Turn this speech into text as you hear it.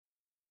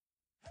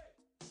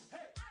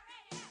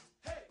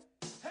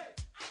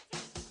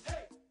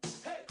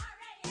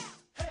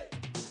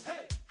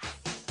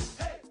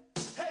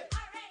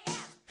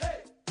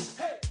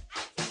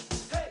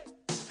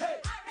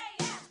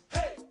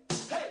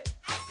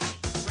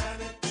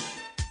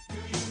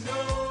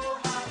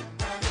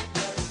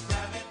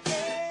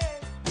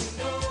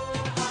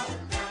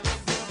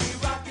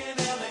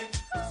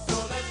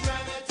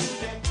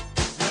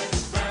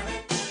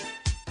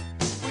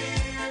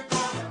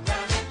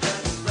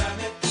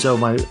So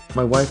my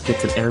wife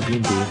gets an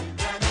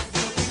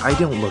Airbnb. I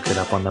don't look it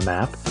up on the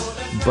map,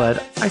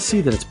 but I see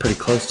that it's pretty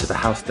close to the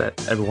house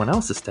that everyone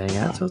else is staying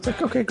at. So it's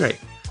like, okay, great.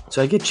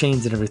 So I get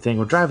chains and everything.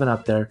 We're driving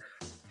up there.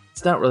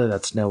 It's not really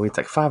that snowy. It's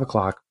like 5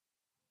 o'clock.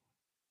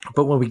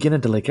 But when we get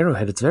into Lake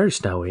Arrowhead, it's very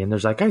snowy and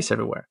there's like ice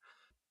everywhere.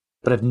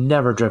 But I've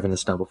never driven in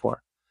snow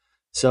before.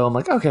 So I'm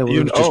like, okay,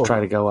 we'll just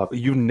try to go up.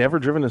 You've never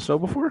driven in snow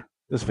before?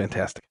 That's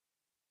fantastic.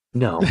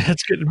 No.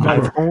 That's getting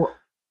better.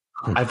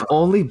 I've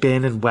only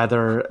been in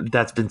weather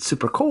that's been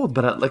super cold,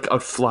 but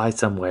I'd fly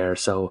somewhere.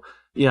 So,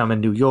 I'm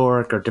in New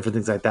York or different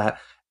things like that,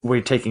 where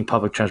you're taking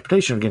public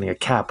transportation or getting a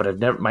cab, but I've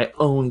never, my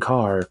own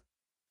car.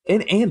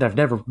 And I've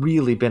never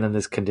really been in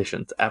these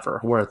conditions ever,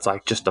 where it's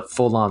like just a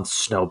full on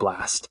snow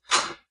blast.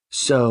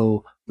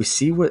 So we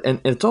see what, and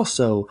it's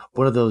also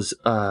one of those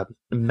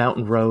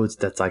mountain roads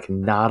that's like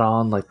not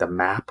on like the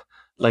map.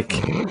 Like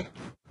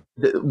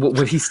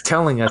what he's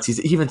telling us,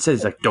 he even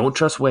says like, don't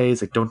trust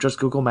Waze, like don't trust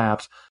Google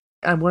Maps.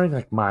 I'm wearing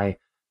like my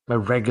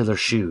regular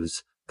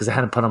shoes because I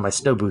hadn't put on my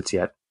snow boots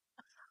yet.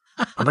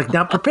 I'm like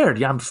not prepared.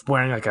 Yeah, I'm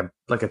wearing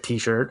like a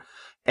t-shirt,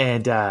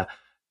 and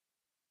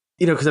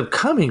because I'm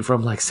coming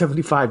from like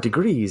 75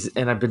 degrees,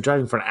 and I've been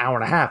driving for an hour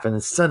and a half, and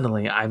then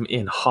suddenly I'm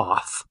in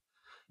Hoth.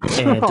 And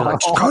they're like,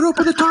 just cut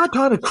open the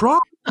tauntaun and crawl.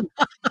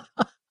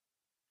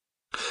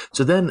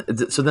 So then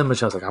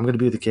Michelle's like, I'm going to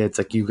be with the kids.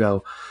 Like, you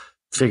go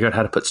figure out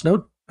how to put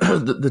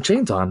the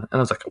chains on. And I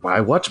was like, well,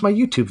 I watched my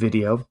YouTube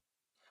video,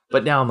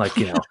 but now I'm like,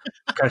 kind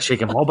of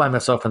shaking all by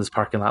myself in this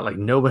parking lot. Like,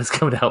 nobody's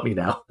coming to help me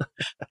now.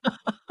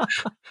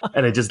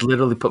 And I just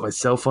literally put my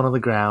cell phone on the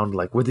ground,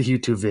 like with the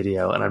YouTube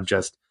video, and I'm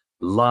just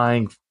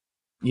lying,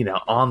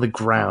 on the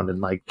ground and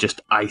like just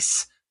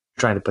ice,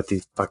 trying to put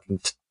these fucking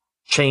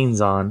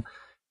chains on.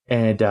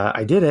 And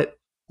I did it.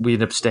 We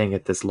ended up staying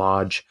at this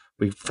lodge.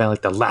 We found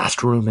like the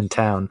last room in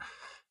town.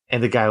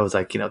 And the guy was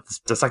like,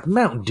 this like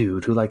mountain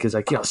dude who like is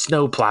like,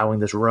 snow plowing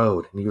this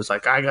road. And he was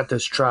like, I got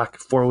this truck,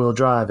 4-wheel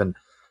drive. And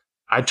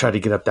I tried to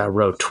get up that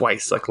road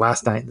twice, like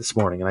last night and this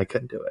morning, and I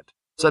couldn't do it.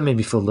 So that made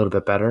me feel a little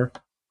bit better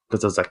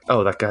because I was like,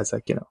 oh, that guy's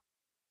like,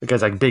 the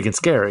guy's like big and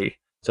scary.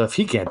 So if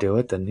he can't do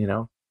it, then,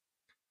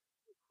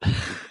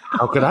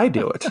 how could I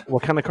do it?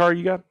 What kind of car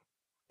you got?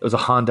 It was a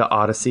Honda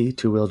Odyssey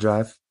 2-wheel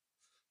drive.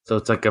 So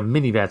it's like a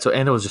minivan. So,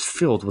 and it was just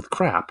filled with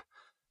crap.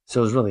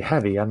 So it was really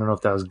heavy. I don't know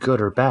if that was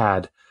good or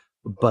bad,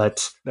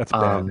 but that's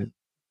bad.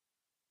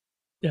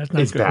 Yeah,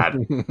 it's bad.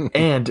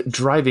 And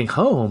driving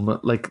home,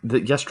 like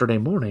yesterday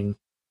morning,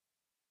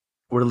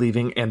 we're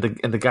leaving, and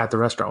the guy at the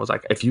restaurant was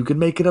like, if you can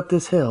make it up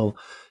this hill,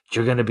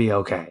 you're going to be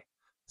okay.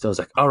 So I was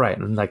like, all right.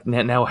 And like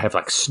now I have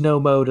like snow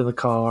mode in the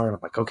car. And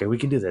I'm like, okay, we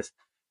can do this.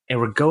 And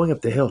we're going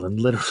up the hill,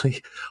 and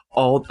literally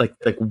all like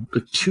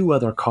 2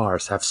 other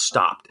cars have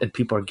stopped, and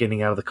people are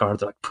getting out of the car.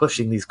 They're like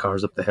pushing these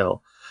cars up the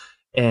hill,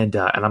 and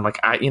I'm like,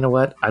 you know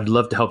what? I'd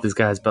love to help these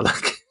guys, but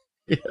like,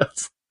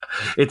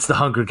 it's the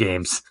Hunger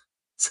Games.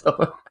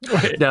 So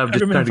now I'm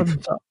just trying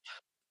to.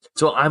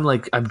 So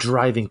I'm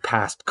driving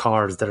past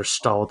cars that are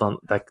stalled on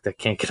that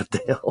can't get up the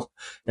hill,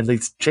 and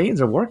these chains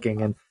are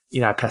working, and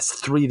I passed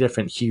 3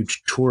 different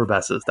huge tour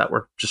buses that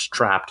were just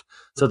trapped.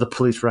 So the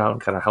police were out and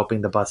kind of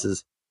helping the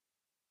buses.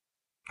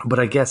 But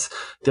I guess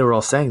they were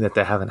all saying that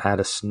they haven't had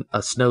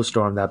a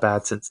snowstorm that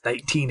bad since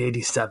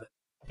 1987.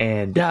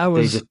 And yeah, I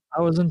was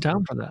in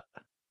town for that.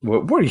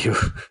 Where were you?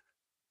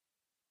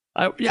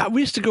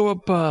 We used to go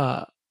up.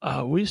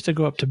 We used to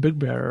go up to Big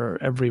Bear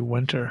every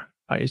winter.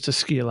 I used to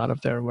ski a lot up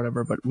there or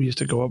whatever. But we used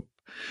to go up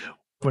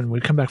when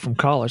we'd come back from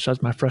college. That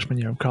was my freshman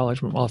year of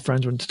college. When all the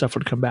friends and stuff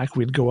would come back,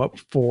 we'd go up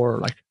for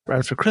like right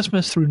after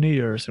Christmas through New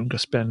Year's and go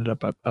spend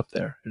it up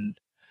there. And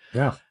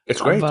yeah,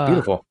 it's great. It's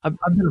beautiful. I've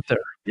been up there.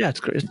 Yeah, it's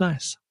great. It's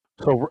nice.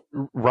 So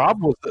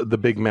Rob was the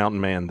big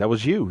mountain man. That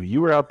was you.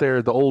 You were out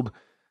there, the old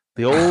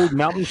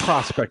mountain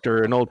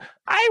prospector, and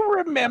I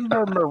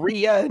remember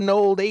Maria in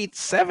old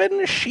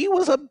 8-7. She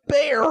was a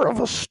bear of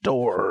a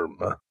storm.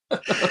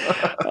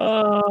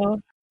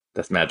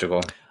 That's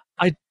magical.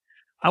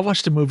 I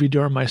watched a movie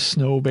during my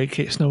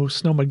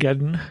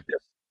Snowmageddon.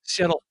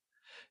 Yes.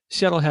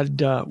 Seattle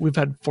had we've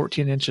had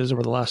 14 inches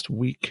over the last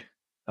week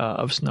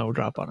of snow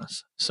drop on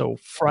us. So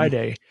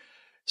Friday.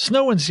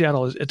 Snow in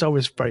Seattle it's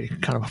always very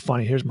kind of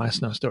funny. Here's my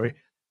snow story.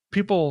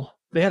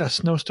 They had a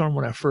snowstorm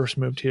when I first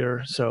moved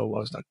here, so I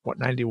was like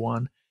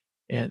 91,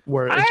 and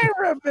I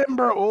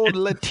remember old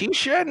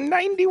Letitia in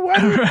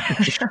 91.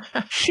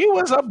 She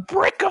was a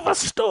brick of a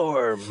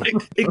storm.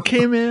 It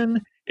came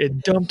in,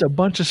 it dumped a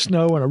bunch of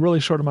snow in a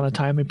really short amount of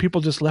time, and people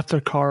just left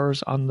their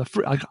cars on the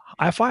like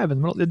I-5 in the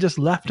middle. They just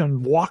left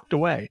and walked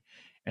away.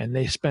 And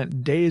they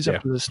spent days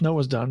after the snow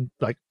was done,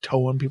 like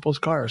towing people's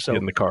cars. So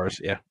in the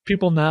cars, yeah.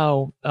 People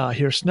now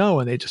hear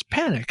snow and they just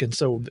panic. And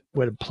so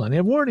we had plenty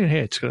of warning. Hey,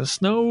 it's going to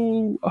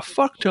snow a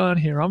fuck ton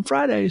here on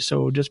Friday,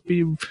 so just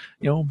be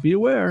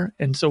aware.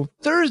 And so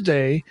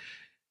Thursday,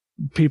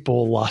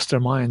 people lost their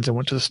minds and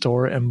went to the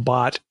store and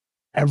bought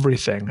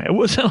everything. It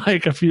wasn't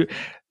like a few.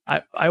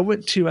 I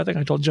went to. I think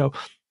I told Joe.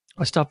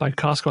 I stopped by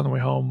Costco on the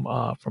way home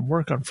from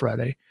work on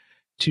Friday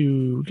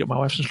to get my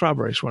wife some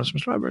strawberries. She wanted some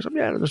strawberries.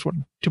 Yeah, there's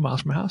one 2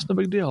 miles from my house. No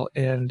big deal.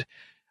 And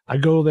I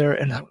go there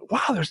and I'm,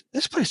 wow,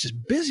 this place is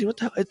busy. What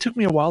the hell? It took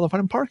me a while to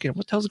find parking.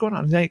 What the hell's going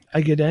on? And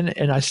I get in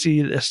and I see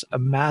a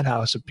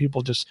madhouse of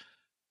people just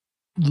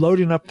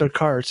loading up their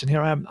carts. And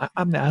here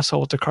I'm the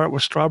asshole with the cart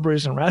with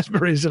strawberries and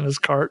raspberries in his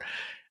cart.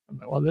 I'm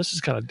like, well, this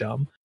is kind of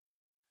dumb.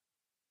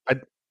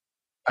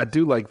 I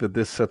do like that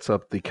this sets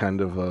up the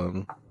kind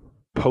of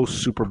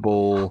post Super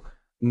Bowl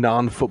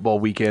non-football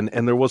weekend,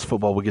 and there was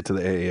football. We'll get to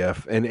the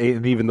AAF, and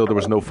even though there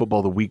was no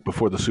football the week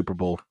before the Super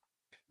Bowl,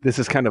 this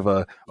is kind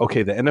of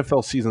okay, the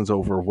NFL season's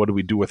over. What do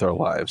we do with our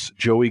lives?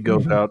 Joey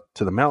goes out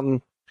to the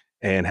mountain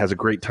and has a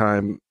great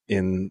time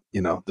in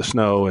the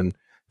snow and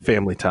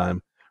family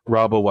time.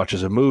 Robbo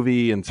watches a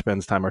movie and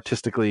spends time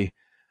artistically.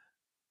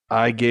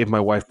 I gave my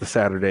wife the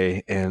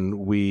Saturday, and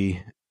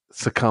we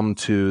succumbed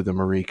to the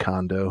Marie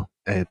Kondo.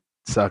 It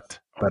sucked,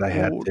 but I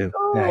had to.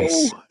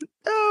 Nice.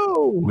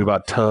 No. We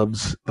bought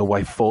tubs. The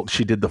wife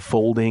she did the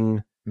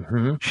folding.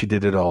 Mm-hmm. She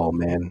did it all,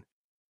 man.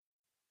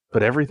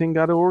 But everything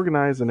got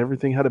organized, and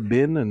everything had a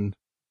bin. And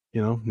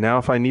now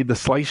if I need the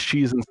sliced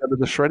cheese instead of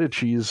the shredded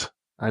cheese,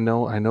 I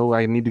know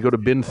I need to go to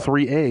bin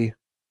 3A.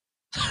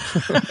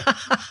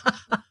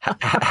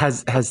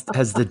 Has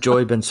the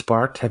joy been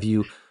sparked? Have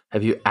you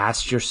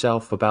asked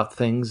yourself about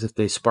things if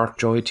they spark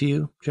joy to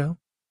you, Joe?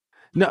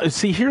 No,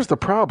 see, here's the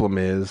problem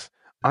is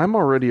I'm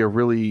already a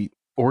really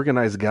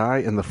organized guy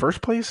in the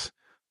first place,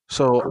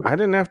 so I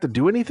didn't have to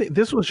do anything.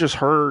 This was just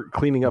her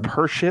cleaning up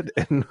her shit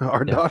and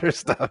our daughter's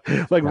stuff.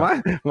 Like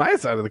my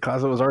side of the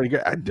closet was already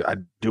good. I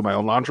do my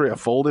own laundry. I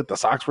fold it. The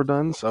socks were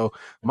done. So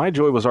my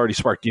joy was already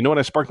sparked. You know when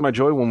I sparked my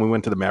joy? When we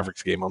went to the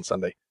Mavericks game on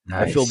Sunday.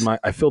 Nice.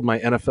 I filled my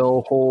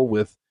NFL hole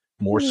with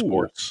more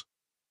sports,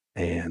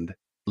 and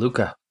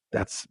Luka.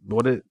 That's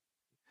what it.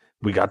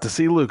 We got to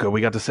see Luka. We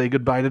got to say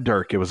goodbye to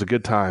Dirk. It was a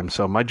good time.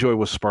 So my joy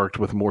was sparked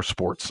with more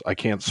sports. I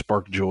can't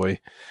spark joy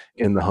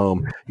in the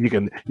home. You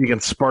can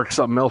spark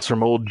something else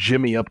from old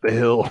Jimmy up the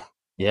hill.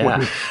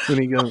 Yeah.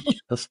 When he goes,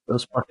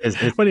 those spark his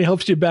When he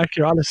helps you back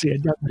your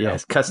Odyssey.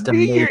 yes, custom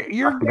Do made.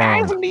 your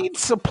guys need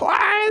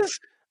supplies?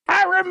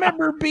 I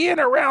remember being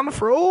around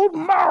for old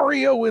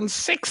Mario in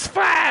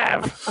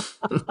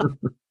 6'5".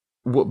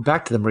 Well,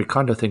 back to the Marie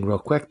Kondo thing real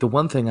quick. The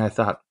one thing I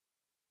thought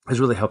has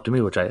really helped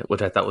me, which I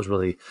thought was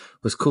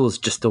cool, is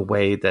just the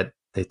way that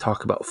they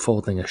talk about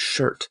folding a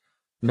shirt,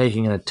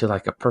 making it to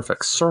like a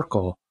perfect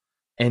circle,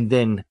 and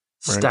then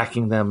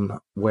stacking them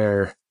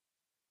where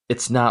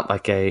it's not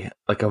like a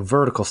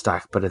vertical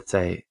stack, but it's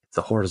a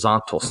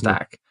horizontal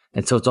stack,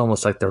 and so it's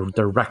almost like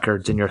they're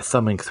records, and you're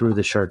thumbing through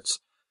the shirts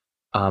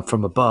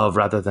from above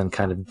rather than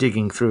kind of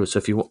digging through. So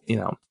if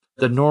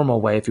the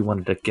normal way, if you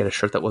wanted to get a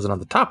shirt that wasn't on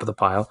the top of the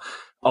pile,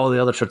 all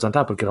the other shirts on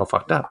top would get all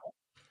fucked up.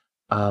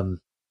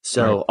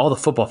 All the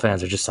football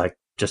fans are just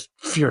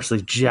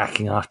furiously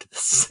jacking off to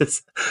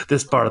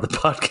this part of the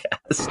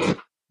podcast.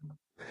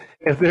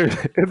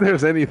 If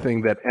there's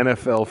anything that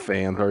NFL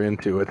fans are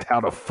into, it's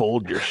how to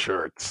fold your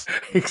shirts.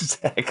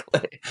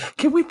 Exactly.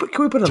 Can we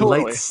put a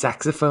light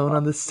saxophone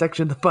on this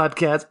section of the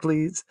podcast,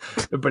 please?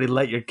 Everybody,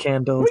 light your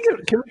candles.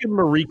 Can we get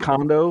Marie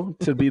Kondo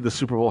to be the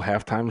Super Bowl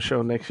halftime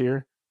show next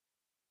year?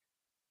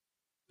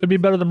 It'd be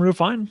better than Move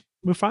 5.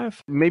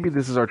 Maybe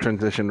this is our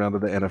transition round to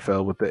the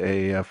NFL with the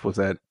AAF. Was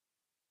that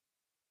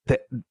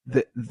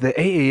the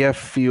AAF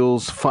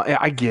feels fun?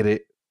 I get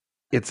it.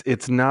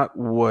 It's not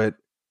what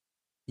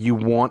you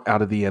want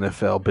out of the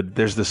NFL, but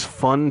there's this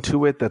fun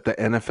to it that the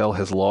NFL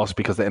has lost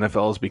because the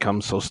NFL has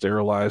become so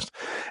sterilized.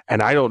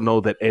 And I don't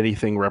know that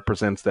anything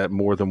represents that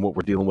more than what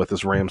we're dealing with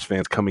as Rams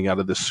fans coming out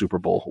of this Super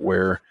Bowl,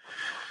 where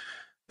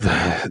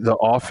the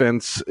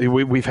offense,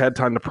 we've had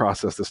time to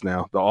process this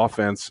now. The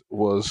offense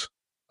was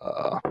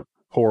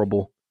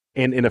horrible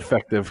and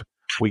ineffective.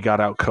 We got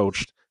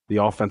out-coached. The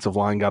offensive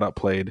line got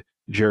outplayed.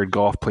 Jared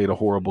Goff played a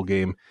horrible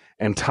game.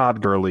 And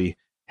Todd Gurley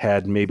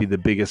had maybe the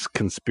biggest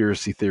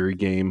conspiracy theory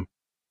game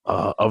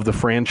of the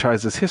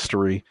franchise's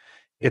history.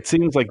 It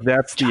seems like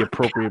that's the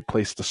appropriate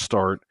place to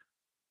start.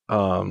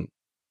 What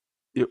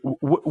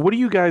do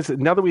you guys,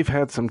 now that we've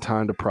had some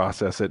time to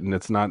process it and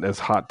it's not as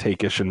hot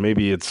take-ish and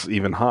maybe it's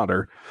even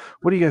hotter,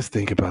 what do you guys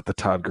think about the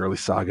Todd Gurley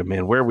saga,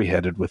 man? Where are we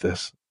headed with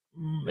this?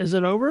 Is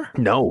it over?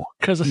 No.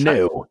 Because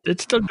no.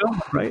 It's still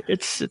going, right?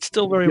 It's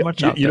still very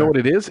much out there. You know what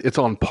it is? It's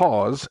on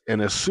pause, and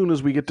as soon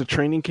as we get to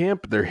training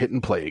camp, they're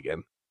hitting play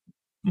again.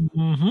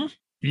 Mm-hmm.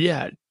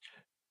 Yeah.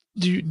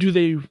 Do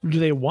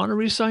they want to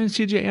re-sign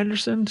CJ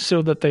Anderson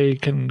so that they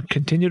can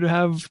continue to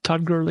have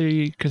Todd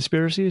Gurley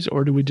conspiracies,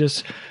 or do we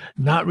just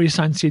not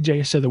re-sign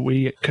CJ so that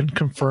we can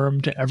confirm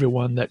to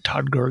everyone that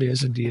Todd Gurley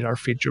is indeed our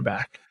feature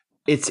back?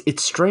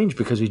 It's strange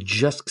because we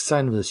just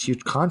signed with this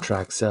huge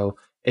contract, so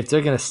if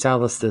they're going to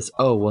sell us this,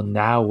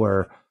 now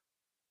we're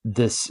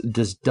this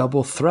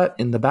double threat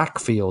in the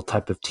backfield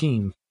type of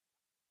team,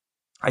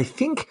 I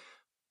think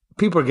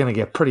people are going to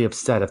get pretty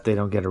upset if they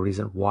don't get a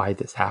reason why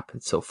this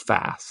happened so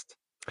fast.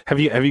 Have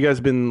you guys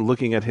been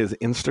looking at his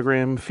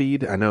Instagram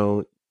feed? I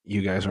know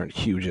you guys aren't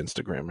huge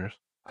Instagrammers.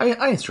 I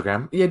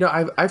Instagram. Yeah,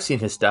 no, I've seen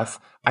his stuff.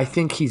 I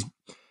think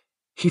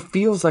he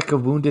feels like a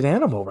wounded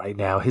animal right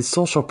now. His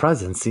social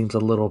presence seems a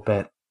little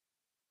bit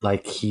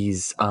like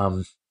he's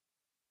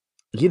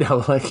You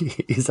know, like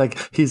he's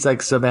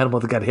like some animal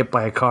that got hit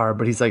by a car,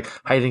 but he's like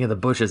hiding in the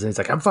bushes, and he's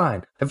like, I'm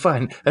fine.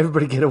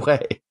 Everybody get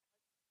away."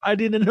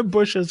 Hiding in the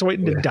bushes,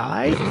 waiting to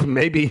die.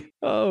 Maybe.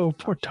 Oh,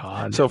 poor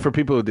Todd. So for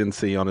people who didn't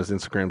see on his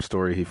Instagram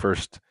story,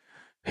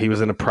 he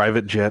was in a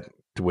private jet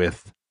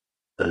with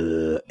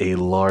a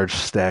large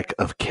stack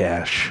of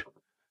cash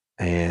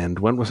and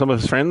went with some of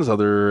his friends,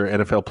 other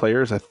NFL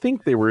players. I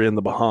think they were in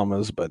the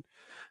Bahamas, but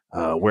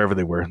wherever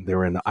they were in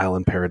the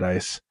island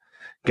paradise.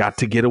 Got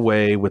to get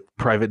away with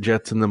private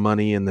jets and the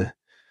money and the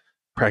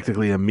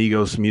practically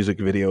Amigos music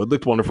video. It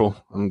looked wonderful.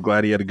 I'm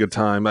glad he had a good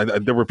time.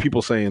 There were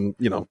people saying,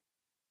 you know,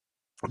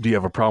 do you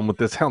have a problem with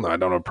this? Hell no, I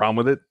don't have a problem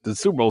with it. The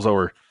Super Bowl's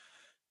over.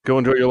 Go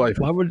enjoy your life.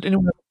 Why would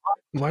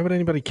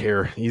anybody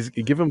care? You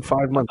give him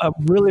 5 months. A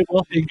really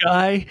wealthy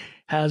guy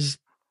has,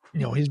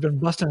 he's been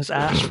busting his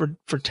ass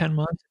for 10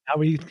 months.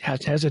 Now he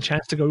has a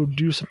chance to go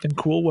do something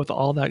cool with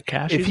all that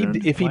cash. If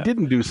he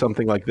didn't do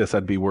something like this,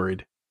 I'd be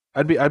worried.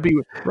 I'd be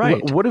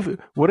right.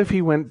 What if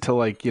he went to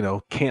like,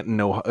 Canton,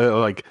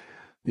 like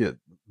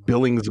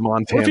Billings,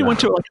 Montana? What if he went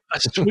to like a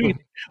suite?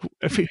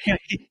 If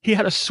he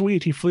had a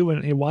suite, he flew in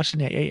and he watched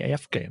an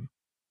AAF game.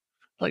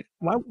 Like,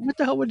 what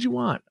the hell would you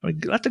want? I mean,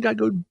 let the guy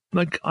go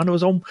like onto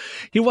his own.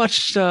 He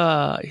watched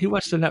the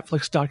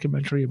Netflix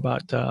documentary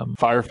about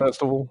Fire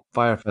Festival.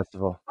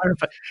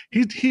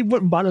 He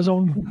went and bought his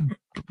own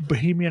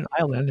Bohemian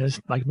Island,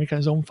 is like making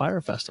his own fire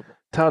festival.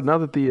 Todd, now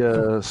that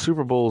the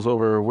Super Bowl's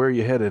over, where are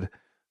you headed?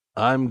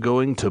 I'm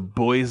going to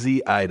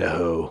Boise,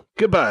 Idaho.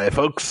 Goodbye,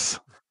 folks.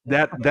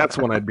 That's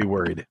when I'd be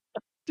worried.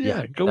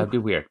 Yeah, go. That'd be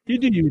weird. You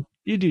do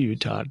you,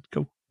 Todd.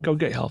 Go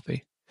get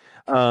healthy.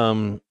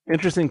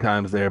 Interesting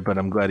times there, but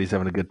I'm glad he's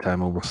having a good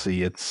time, and we'll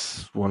see.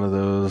 It's one of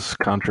those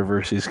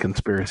controversies,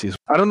 conspiracies.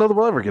 I don't know that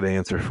we'll ever get an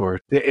answer for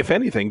it. If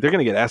anything, they're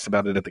going to get asked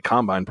about it at the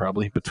Combine,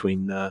 probably,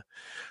 between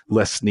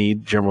Les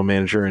Snead, general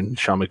manager, and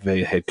Sean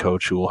McVay, head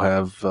coach, who will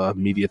have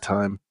media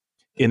time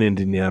in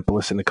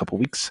Indianapolis in a couple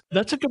weeks.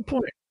 That's a good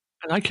point.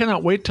 And I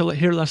cannot wait to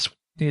hear Les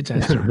Snead's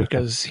answer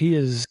because he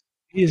is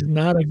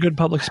not a good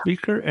public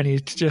speaker, and he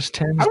just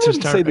tends to I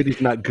wouldn't say that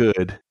he's not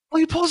good. Well,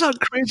 he pulls out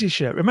crazy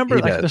shit. Remember,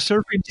 He like does. the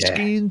surfing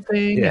skiing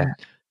thing. Yeah.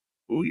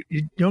 And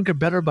you don't get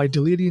better by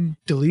deleting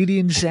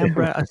Sam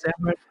Brad.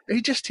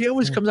 He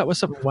always comes out with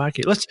something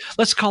wacky.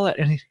 Let's call it,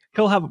 and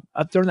he'll have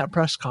during that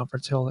press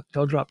conference he'll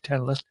drop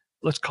 10.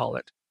 Let's call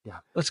it.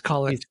 Yeah. Let's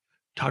call it.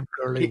 Todd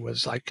Gurley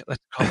was like,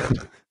 let's call it.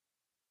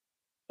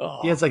 Oh.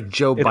 He has like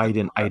Joe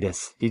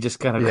Biden-itis. He just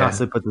kind of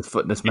constantly puts his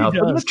foot in his mouth,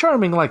 but in a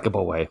charming,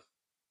 likable way.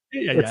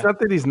 Yeah, it's not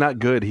that he's not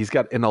good. He's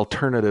got an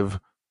alternative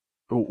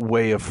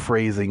way of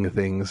phrasing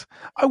things.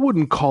 I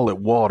wouldn't call it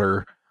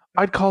water.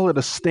 I'd call it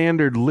a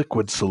standard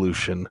liquid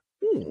solution.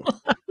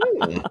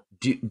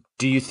 Do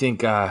you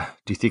think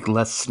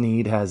Les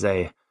Snead has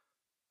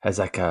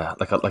like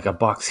a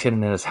box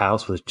hidden in his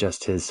house with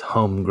just his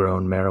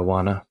homegrown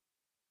marijuana,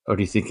 or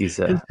do you think he's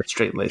a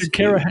straight laced?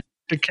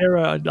 Did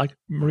Kara like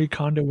Marie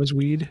Kondo was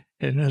weed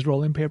in his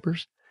rolling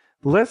papers?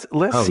 Les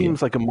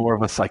seems like a more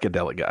of a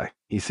psychedelic guy.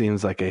 He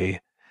seems like a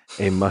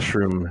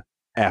mushroom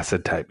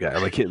acid type guy.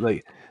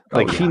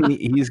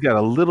 He's got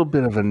a little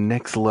bit of a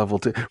next level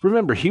to.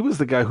 Remember, he was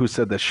the guy who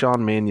said that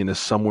Sean Mannion is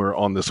somewhere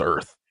on this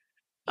earth.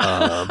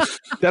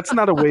 That's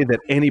not a way that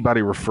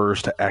anybody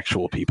refers to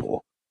actual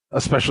people,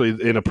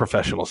 especially in a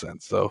professional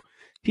sense. So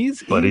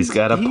he's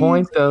got a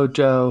point though,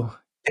 Joe.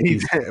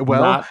 He's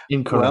not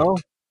incorrect. Well,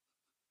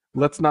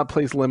 let's not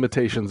place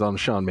limitations on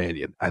Sean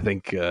Mannion. I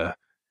think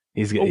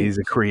he's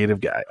a creative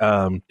guy.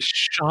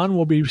 Sean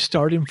will be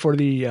starting for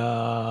the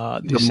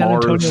San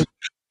Antonio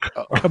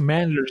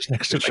Commanders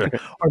next year,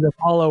 or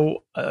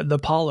the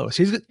Apollos.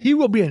 He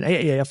will be an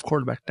AAF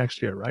quarterback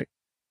next year, right?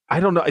 I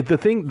don't know. The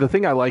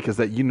thing I like is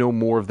that you know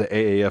more of the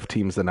AAF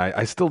teams than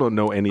I still don't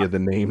know any of the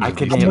names. I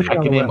can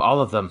name all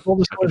of them.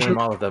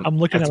 I'm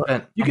looking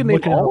at. You can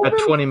name all of them?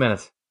 20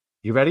 minutes.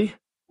 You ready?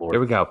 Lord.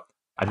 Here we go.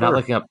 I'm not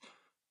looking up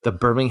the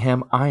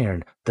Birmingham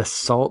Iron, the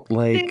Salt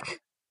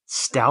Lake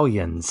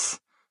Stallions,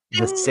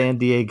 the San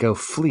Diego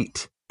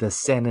Fleet, the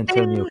San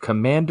Antonio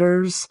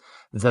Commanders,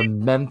 the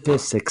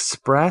Memphis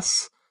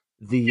Express,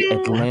 the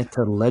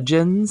Atlanta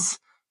Legends,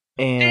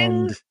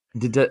 and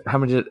how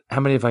many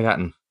have I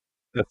gotten?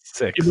 That's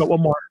 6. You got one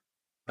more.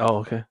 Oh,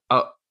 okay.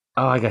 Oh,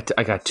 I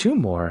got 2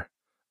 more.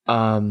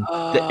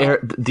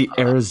 The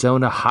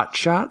Arizona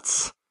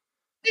Hotshots.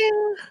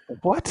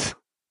 What?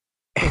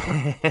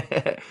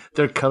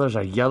 Their colors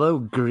are yellow,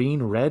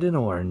 green, red, and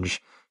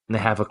orange, and they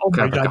have a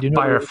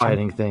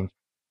firefighting thing.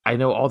 I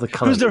know all the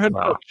colors. Who's their head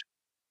coach?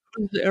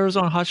 Who's the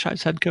Arizona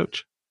Hotshots head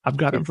coach? I've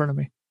got it in front of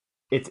me.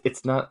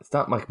 It's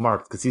not Mike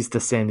Marks because he's the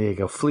San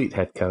Diego Fleet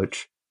head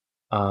coach.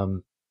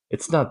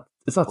 It's not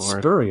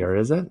Spurrier,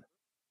 is it?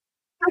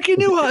 Ricky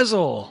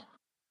Neuheisel.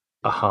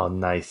 Oh,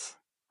 nice.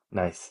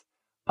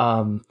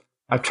 I'm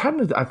trying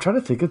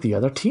to think of the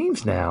other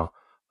teams now.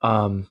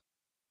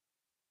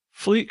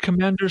 Fleet,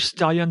 Commanders,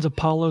 Stallions,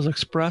 Apollos,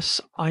 Express,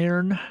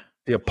 Iron.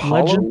 The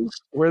Apollos?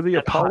 Legends, Where are the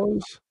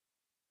Apollos?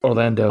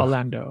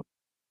 Orlando.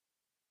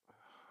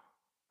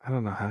 I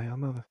don't know how y'all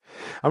know this.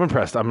 I'm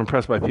impressed. I'm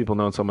impressed by people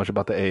knowing so much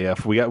about the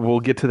AF. We'll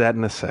get to that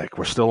in a sec.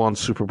 We're still on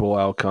Super Bowl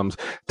outcomes.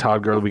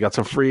 Todd Gurley, we got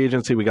some free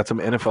agency, we got some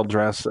NFL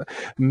drafts.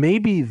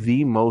 Maybe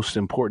the most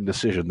important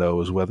decision though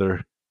is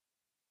whether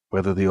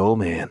the old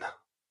man,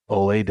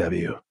 old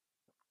AW,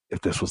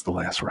 if this was the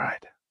last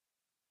ride.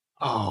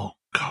 Oh,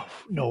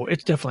 no,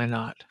 it's definitely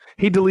not.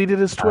 He deleted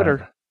his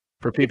Twitter.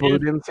 For people who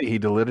didn't see, he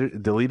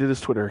deleted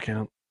his Twitter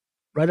account.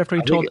 Right after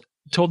he told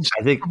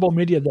Super Bowl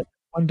media that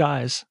one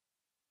dies.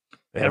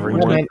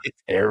 Everyone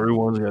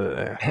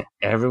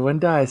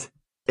dies.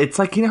 It's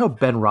like, you know how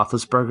Ben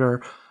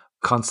Roethlisberger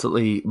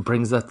constantly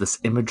brings up this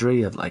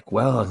imagery of like,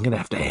 well, I'm going to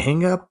have to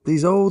hang up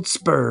these old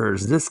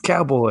Spurs. This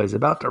Cowboys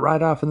about to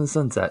ride off in the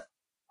sunset.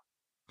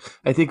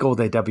 I think old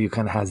AW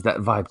kind of has that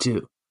vibe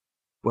too.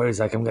 Where he's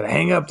like, I'm going to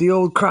hang up the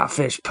old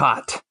crawfish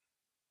pot.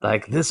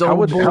 Like, this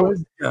old boy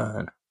is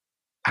done.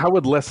 How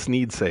would Les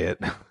Snead say it?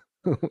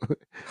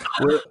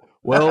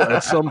 Well,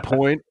 at some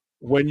point,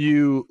 when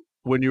you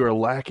are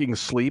lacking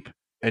sleep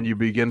and you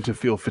begin to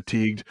feel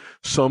fatigued,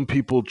 some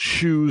people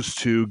choose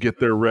to get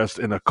their rest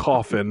in a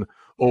coffin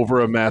over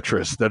a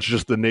mattress. That's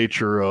just the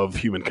nature of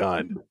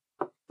humankind.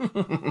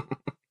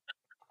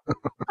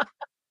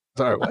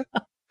 Sorry, what?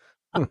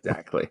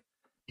 Exactly.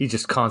 He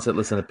just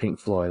constantly listening to Pink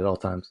Floyd at all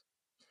times.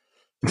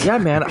 Yeah,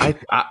 man.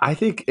 I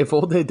think if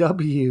old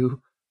AW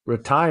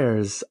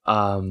retires,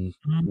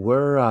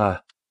 we're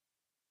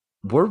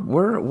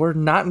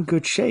not in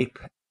good shape.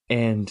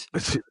 And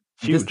it's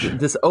huge.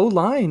 This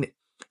O-line,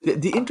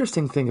 the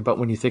interesting thing about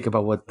when you think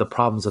about what the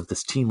problems of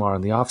this team are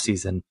in the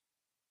offseason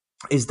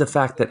is the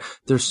fact that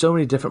there's so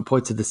many different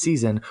points of the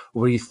season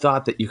where you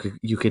thought that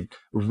you could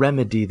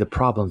remedy the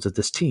problems of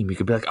this team. You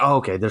could be like, oh,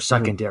 okay, their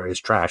secondary is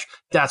trash.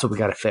 That's what we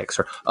got to fix.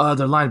 Or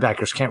their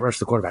linebackers can't rush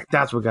the quarterback.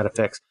 That's what we got to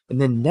fix. And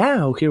then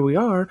now here we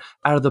are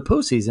out of the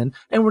postseason,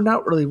 and we're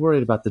not really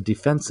worried about the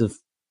defensive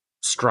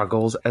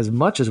struggles as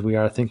much as we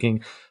are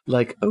thinking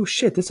like, oh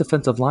shit, this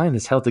offensive line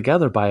is held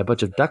together by a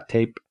bunch of duct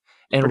tape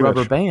and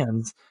rubber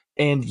bands.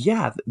 And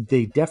yeah,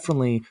 they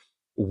definitely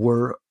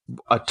were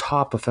a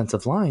top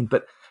offensive line,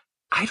 but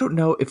I don't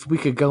know if we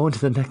could go into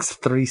the next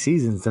 3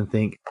 seasons and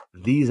think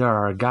these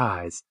are our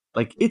guys.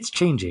 Like, it's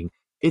changing.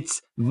 It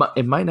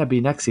might not be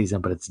next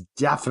season, but it's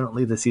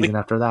definitely the season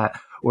after that,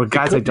 where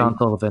guys like John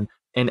Sullivan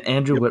and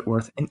Andrew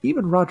Whitworth and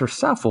even Roger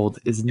Saffold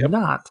is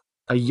not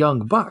a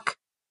young buck.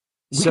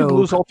 We could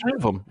lose all 3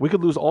 of them. We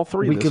could lose all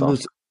 3. We could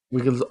lose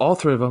all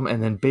 3 of them,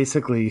 and then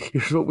basically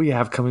here's what we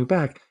have coming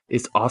back: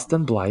 is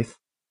Austin Blythe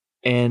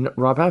and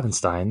Rob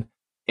Havenstein,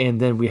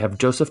 and then we have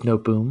Joseph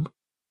Noteboom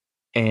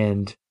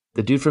and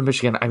the dude from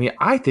Michigan. I mean,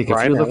 I think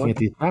if you're looking at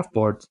these draft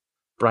boards,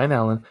 Brian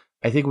Allen,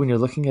 I think when you're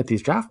looking at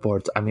these draft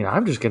boards, I mean,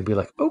 I'm just going to be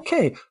like,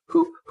 okay,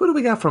 who do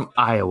we got from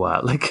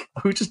Iowa? Like,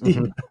 we just need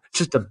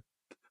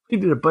we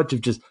need a bunch of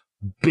just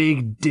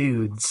big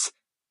dudes.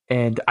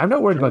 And I'm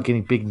not worried about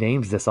getting big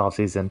names this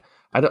offseason.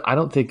 I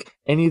don't think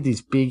any of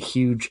these big,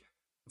 huge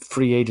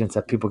free agents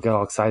that people get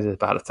all excited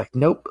about. It's like,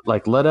 nope,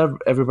 like let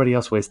everybody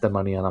else waste their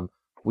money on them.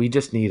 We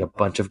just need a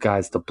bunch of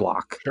guys to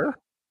block.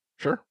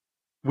 Sure.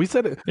 We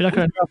said it. You're not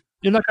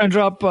going to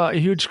drop a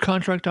huge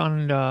contract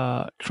on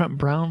Trent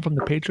Brown from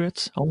the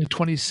Patriots? Only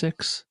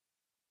 26.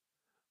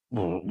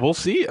 Well, we'll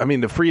see. I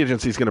mean, the free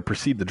agency is going to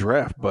precede the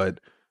draft, but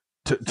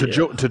to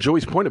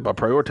Joey's point about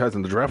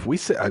prioritizing the draft,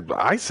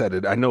 I said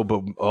it. I know,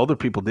 but other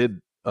people did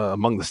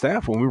among the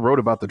staff when we wrote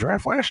about the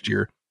draft last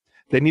year.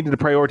 They needed to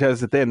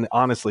prioritize it then.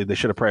 Honestly, they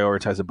should have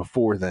prioritized it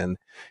before then.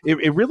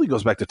 It really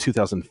goes back to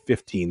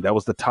 2015. That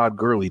was the Todd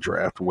Gurley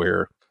draft,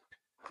 where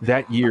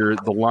that year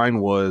the line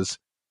was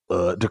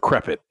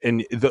decrepit.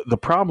 And the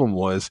problem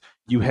was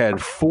you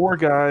had 4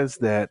 guys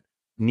that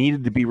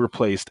needed to be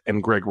replaced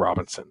and Greg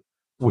Robinson,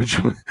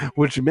 which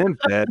meant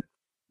that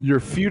your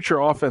future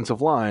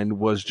offensive line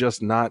was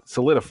just not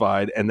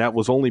solidified, and that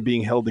was only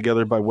being held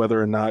together by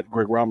whether or not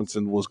Greg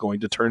Robinson was going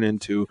to turn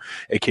into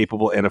a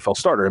capable NFL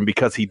starter. And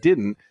because he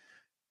didn't,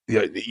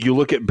 you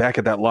look back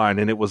at that line,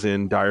 and it was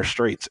in dire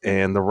straits,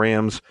 and the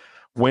Rams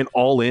went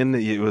all in.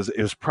 It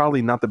was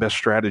probably not the best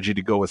strategy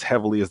to go as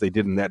heavily as they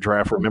did in that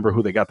draft. Remember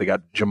who they got? They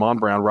got Jamon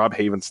Brown, Rob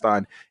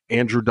Havenstein,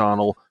 Andrew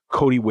Donald,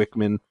 Cody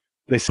Wickman.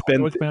 They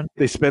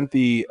spent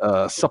the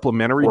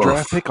supplementary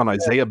draft pick on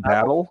Isaiah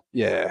Battle.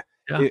 Yeah.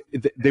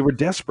 They were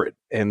desperate,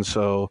 and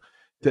so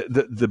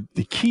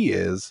the key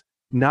is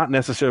not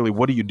necessarily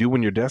what do you do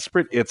when you're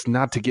desperate. It's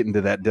not to get into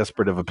that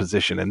desperate of a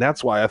position, and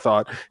that's why I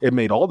thought it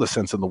made all the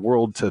sense in the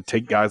world to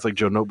take guys like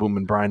Joe Noteboom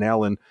and Brian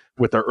Allen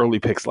with our early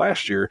picks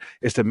last year,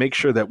 is to make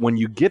sure that when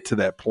you get to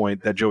that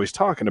point that Joey's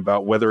talking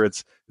about, whether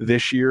it's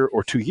this year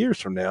or 2 years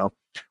from now,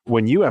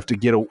 when you have to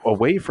get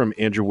away from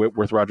Andrew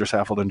Whitworth, Roger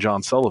Saffold, and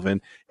John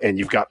Sullivan, and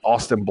you've got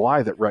Austin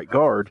Blythe at right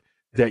guard,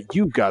 that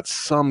you've got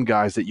some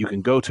guys that you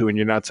can go to, and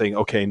you're not saying,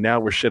 okay, now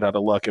we're shit out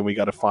of luck and we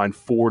got to find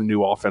 4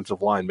 new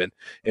offensive linemen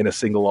in a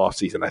single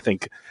offseason. I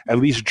think at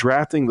least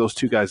drafting those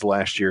 2 guys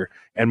last year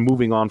and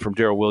moving on from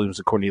Darrell Williams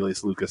and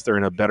Cornelius Lucas, they're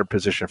in a better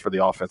position for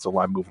the offensive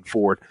line moving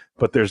forward,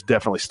 but there's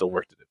definitely still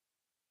work to do.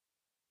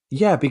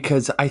 Yeah,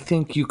 because I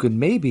think you could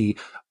maybe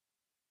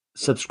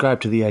subscribe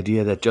to the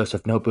idea that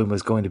Joseph Noteboom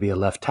is going to be a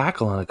left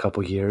tackle in a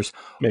couple years,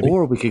 Maybe.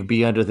 or we could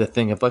be under the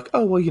thing of like,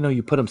 oh, well,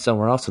 you put him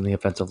somewhere else in the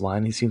offensive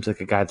line. He seems like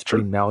a guy that's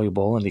pretty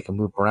malleable and he can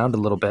move around a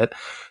little bit.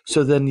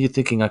 So then you're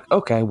thinking like,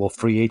 okay, well,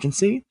 free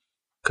agency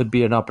could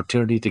be an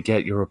opportunity to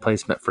get your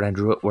replacement for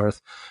Andrew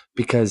Whitworth,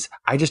 because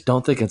I just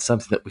don't think it's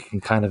something that we can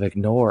kind of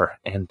ignore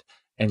and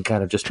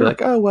kind of just be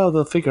like, oh, well,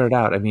 they'll figure it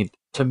out. I mean,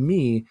 to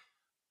me,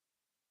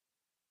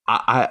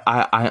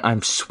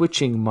 I'm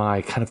switching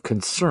my kind of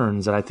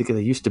concerns that I think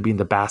they used to be in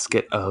the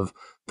basket of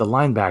the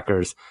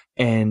linebackers.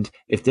 And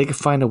if they could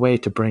find a way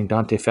to bring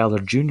Dante Fowler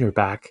Jr.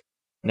 back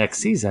next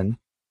season,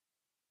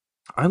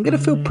 I'm going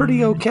to feel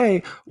pretty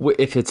okay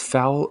if it's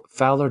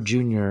Fowler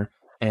Jr.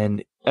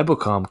 and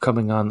Ebukam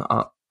coming on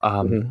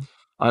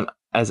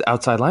as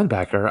outside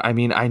linebacker. I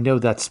mean, I know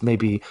that's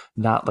maybe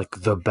not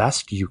like the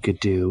best you could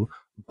do,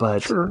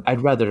 but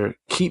I'd rather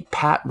keep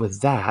pat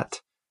with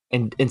that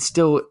and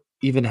still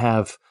even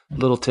have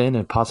Littleton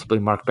and possibly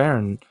Mark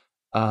Barron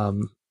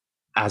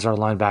as our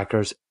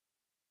linebackers,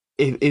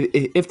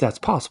 if that's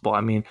possible.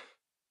 I mean,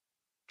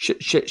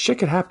 shit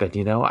could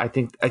happen, I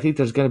think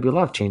there's going to be a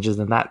lot of changes,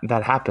 and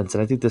that happens.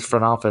 And I think this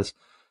front office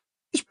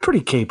is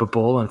pretty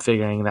capable in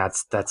figuring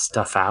that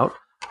stuff out.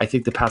 I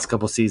think the past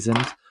couple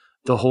seasons,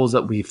 the holes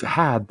that we've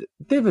had,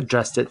 they've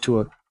addressed it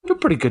to a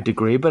pretty good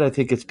degree. But I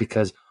think it's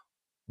because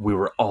we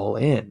were all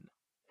in.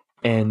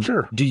 And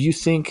do you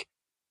think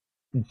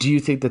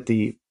that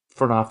the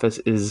front office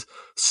is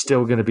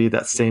still going to be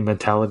that same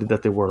mentality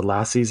that they were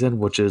last season,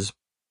 which is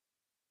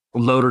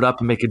loaded up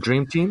and make a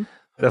dream team?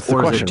 That's the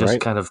question, is it just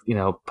right? kind of,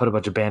 put a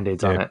bunch of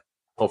Band-Aids on it,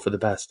 hope for the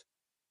best?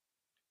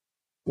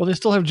 Well, they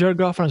still have Jared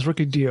Goff on his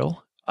rookie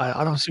deal.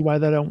 I don't see why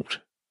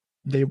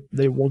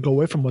they will go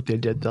away from what they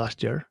did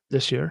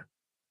this year,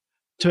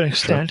 to an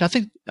extent.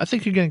 Sure. I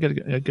think you're going to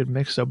get a good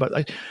mix though. But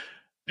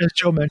as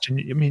Joe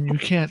mentioned, I mean, you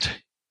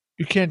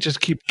can't just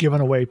keep giving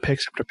away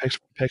picks after picks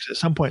after picks. At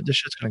some point, this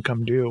shit's going to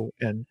come due,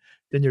 and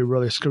then you're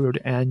really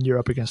screwed, and you're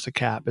up against the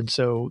cap. And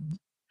so,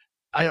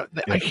 I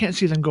can't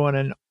see them going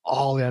in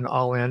all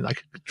in,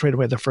 like trade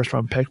away the first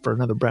round pick for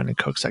another Brandon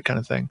Cooks, that kind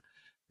of thing.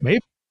 Maybe,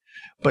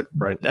 but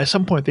at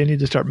some point, they need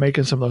to start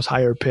making some of those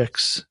higher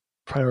picks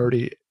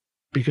priority,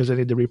 because they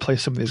need to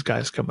replace some of these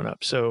guys coming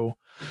up. So,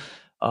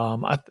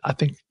 I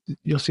think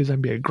you'll see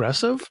them be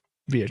aggressive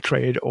via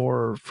trade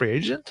or free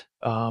agent.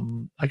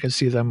 I can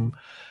see them.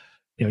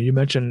 You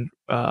mentioned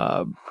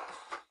Barron.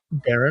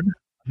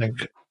 I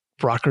think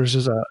Brockers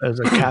is a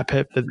cap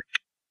hit that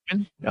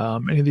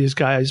any of these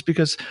guys,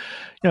 because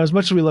as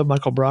much as we love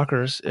Michael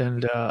Brockers,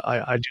 and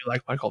I do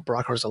like Michael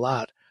Brockers a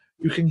lot,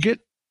 you can get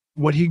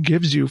what he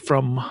gives you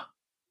from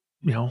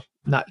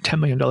not $10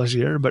 million a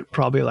year, but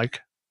probably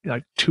like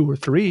 2 or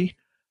 3.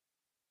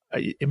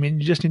 I mean,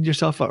 you just need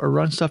yourself a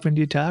run stuffing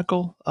D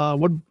tackle.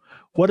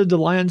 What did the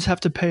Lions have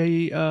to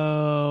pay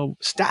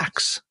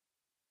Stacks?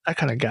 That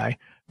kind of guy.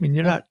 I mean,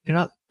 you're not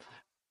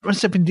run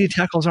stuffing D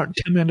tackles aren't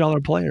 $10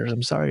 million players.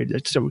 I'm sorry.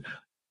 So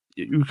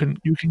you can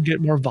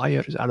get more value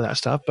out of that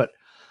stuff, but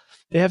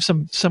they have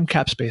some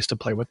cap space to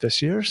play with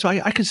this year. So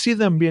I could see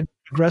them being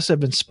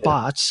aggressive in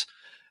spots,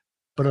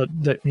 but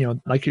they're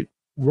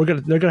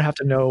gonna have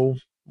to know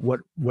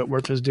what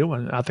Whitworth is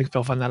doing. I think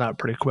they'll find that out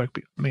pretty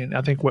quick. I mean,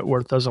 I think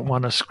Whitworth doesn't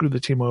want to screw the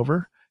team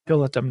over. He'll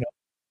let them know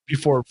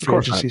before free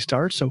agency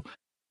starts. So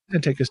it's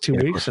going to take us 2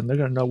 weeks, and they're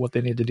going to know what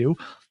they need to do.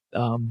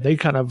 They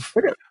kind of...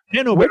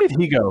 Where did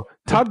he go?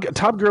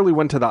 Todd Gurley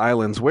went to the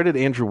islands. Where did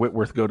Andrew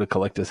Whitworth go to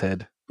collect his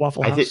head?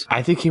 Waffle House.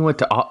 I think he went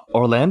to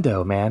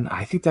Orlando, man.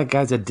 I think that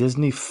guy's a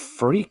Disney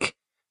freak.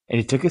 And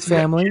he took his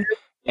family,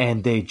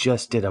 and they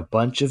just did a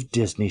bunch of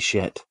Disney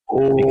shit.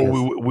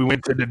 Oh, we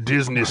went to the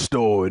Disney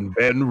store in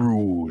Baton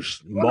Rouge,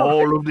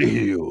 Mall of the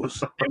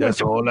Hills.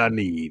 That's all I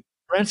need.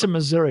 Branson,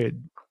 Missouri.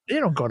 They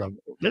don't go to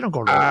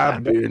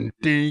I've been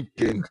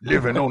thinking,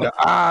 living on the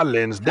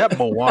islands. That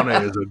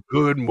Moana is a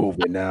good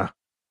movie now.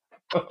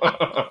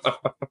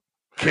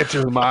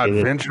 Catches my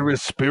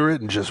adventurous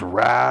spirit and just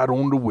ride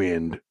on the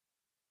wind.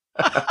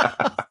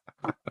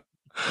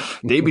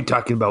 They be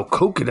talking about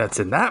coconuts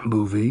in that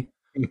movie.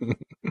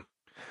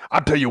 I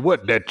tell you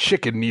what, that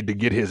chicken need to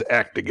get his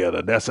act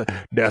together.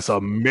 That's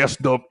a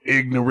messed up,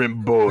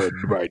 ignorant bud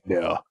right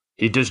there.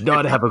 He does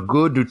not have a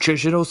good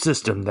nutritional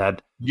system.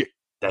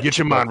 Get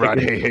your mind right,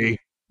 hey.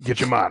 Get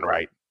your mind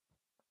right.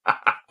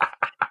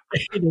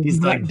 He's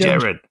like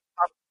Jared.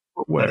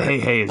 That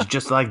hey is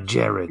just like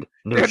Jared.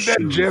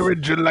 That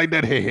Jared just like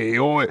that hey. He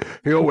always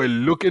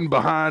looking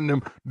behind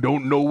him,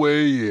 don't know where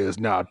he is.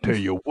 Now I'll tell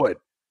you what.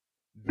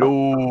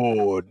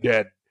 No,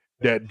 that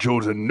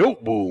Joseph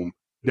Noteboom,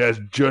 that's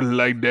just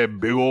like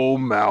that big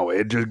old mouth.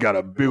 It just got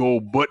a big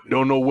old butt,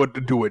 don't know what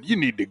to do with. You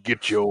need to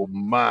get your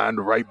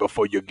mind right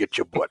before you get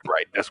your butt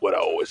right. That's what I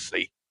always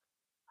say.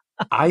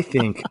 I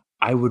think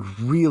I would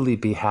really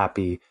be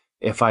happy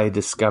if I had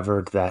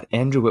discovered that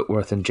Andrew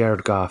Whitworth and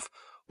Jared Goff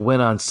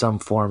went on some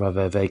form of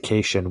a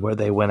vacation where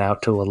they went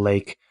out to a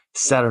lake,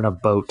 sat on a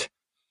boat,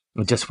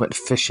 and just went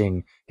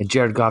fishing, and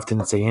Jared Goff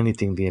didn't say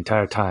anything the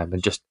entire time,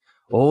 and just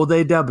old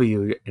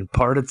AW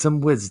imparted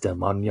some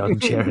wisdom on young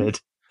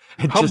Jared.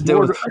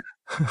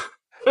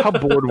 How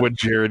bored would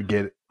Jared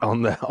get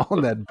on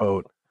that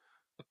boat?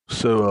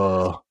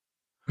 So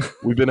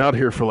we've been out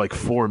here for like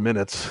 4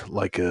 minutes.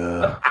 Like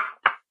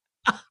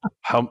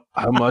how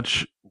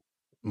much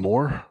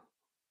more?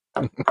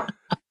 He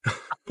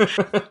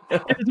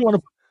doesn't want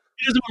to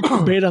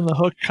put bait on the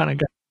hook kind of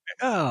guy.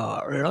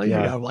 Oh, really?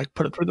 Yeah. You gotta like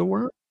put it through the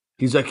worm?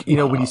 He's like,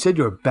 when you said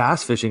you were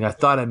bass fishing, I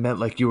thought I meant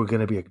like you were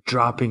going to be like,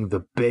 dropping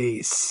the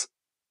base.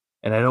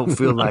 And I don't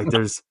feel like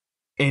there's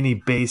any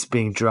base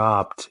being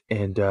dropped.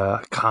 And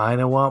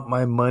kind of want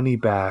my money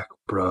back,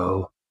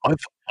 bro.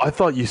 I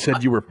thought you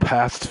said you were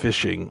past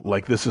fishing.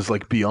 Like this is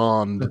like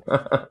beyond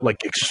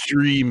like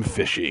extreme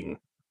fishing.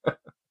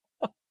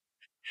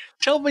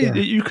 Tell me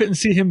that you couldn't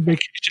see him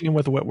vacationing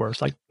with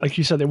Whitworth. Like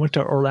you said, they went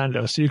to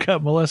Orlando. So you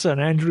got Melissa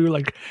and Andrew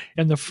like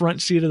in the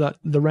front seat of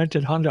the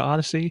rented Honda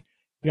Odyssey.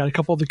 You got a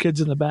couple of the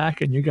kids in the back,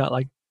 and you got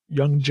like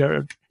young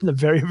Jared in the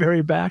very,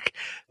 very back.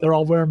 They're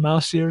all wearing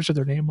mouse ears with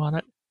their name on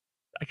it.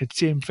 I could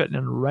see him fitting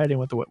in right in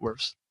with the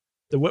Whitworths.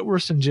 The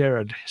Whitworths and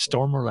Jared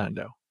storm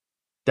Orlando.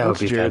 That would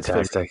be Jared's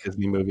fantastic.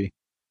 Disney movie.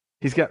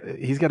 He's got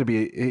to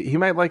be. He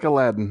might like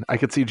Aladdin. I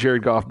could see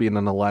Jared Goff being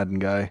an Aladdin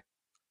guy.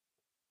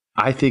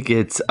 I think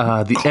it's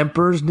The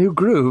Emperor's New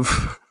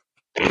Groove.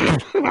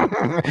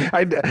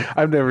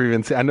 I've never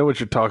even seen. I know what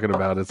you're talking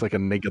about. It's like a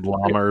naked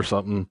llama or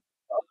something.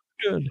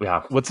 Good.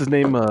 Yeah. What's his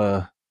name?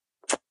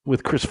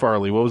 With Chris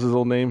Farley. What was his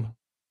old name?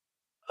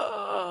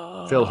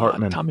 Phil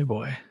Hartman. Tommy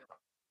Boy.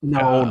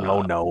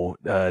 No.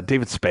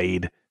 David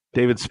Spade.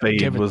 David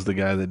Spade was the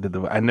guy that did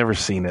the. I've never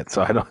seen it,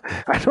 so I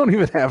don't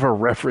even have a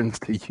reference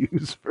to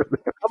use for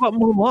that. How about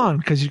Mulan?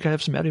 Because you got to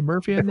have some Eddie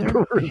Murphy in there.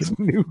 Emperor's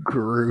New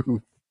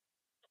Groove.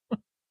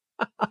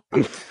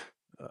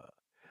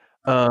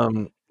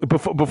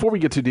 Before we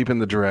get too deep in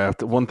the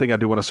draft, one thing I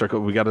do want to circle,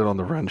 we got it on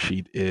the run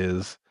sheet,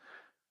 is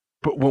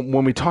but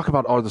when we talk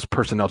about all this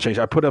personnel change,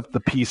 I put up the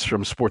piece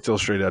from Sports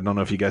Illustrated. I don't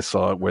know if you guys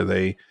saw it, where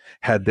they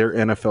had their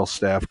NFL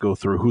staff go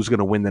through who's going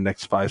to win the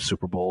next 5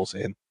 Super Bowls.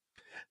 And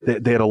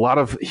they had a lot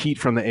of heat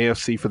from the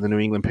AFC for the New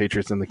England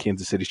Patriots and the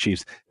Kansas City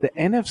Chiefs. The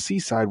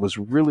NFC side was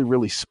really,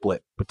 really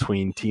split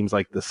between teams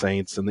like the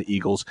Saints and the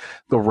Eagles,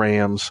 the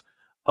Rams,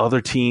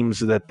 other teams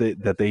that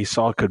they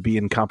saw could be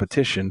in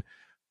competition.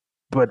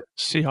 But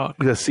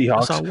the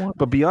Seahawks.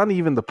 But beyond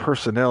even the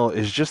personnel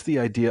is just the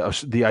idea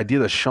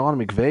that Sean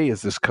McVay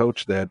is this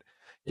coach that,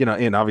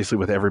 and obviously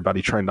with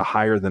everybody trying to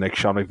hire the next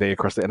Sean McVay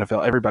across the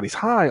NFL, everybody's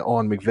high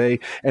on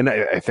McVay, and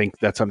I think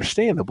that's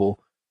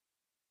understandable.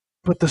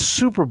 But the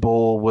Super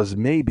Bowl was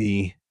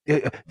maybe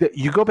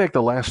you go back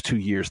the last 2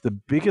 years, the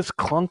biggest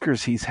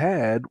clunkers he's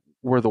had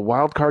were the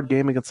wild card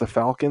game against the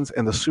Falcons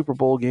and the Super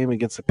Bowl game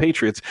against the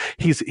Patriots.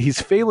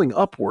 He's failing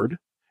upward.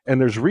 And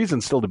there's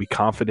reason still to be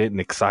confident and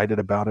excited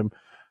about him.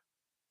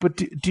 But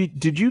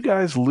did you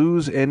guys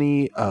lose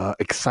any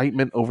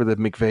excitement over the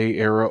McVay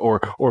era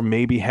or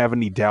maybe have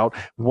any doubt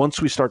once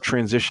we start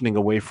transitioning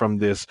away from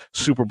this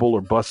Super Bowl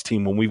or bust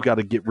team, when we've got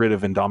to get rid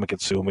of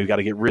Ndamukong Suh and we've got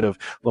to get rid of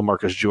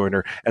LaMarcus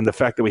Joyner, and the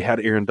fact that we had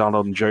Aaron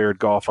Donald and Jared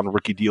Goff on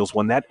rookie deals,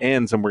 when that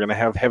ends and we're going to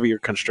have heavier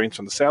constraints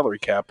on the salary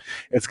cap,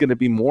 it's going to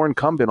be more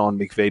incumbent on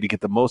McVay to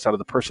get the most out of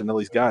the personnel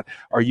he's got.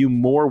 Are you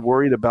more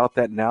worried about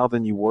that now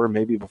than you were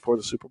maybe before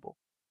the Super Bowl?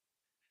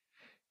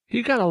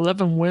 He got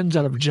 11 wins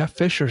out of Jeff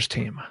Fisher's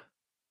team.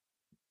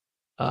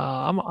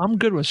 I'm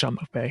good with Sean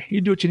McVay.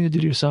 You do what you need to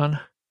do, son.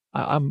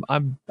 I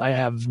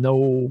have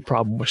no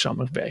problem with Sean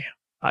McVay.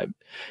 I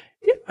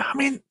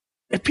mean,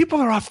 if people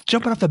are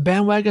jumping off the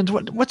bandwagons,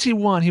 what's he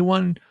won? He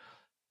won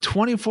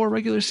 24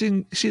 regular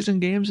season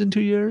games in 2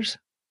 years,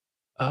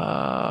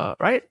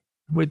 right?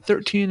 With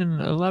 13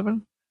 and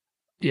 11.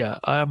 Yeah,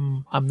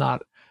 I'm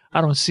not. I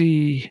don't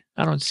see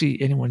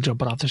anyone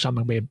jumping off the Sean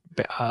McVay,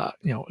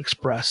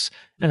 express.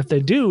 And if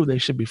they do, they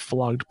should be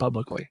flogged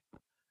publicly.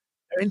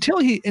 Until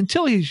he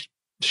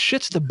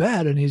shits the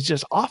bed and he's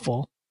just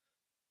awful.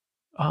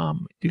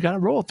 You got to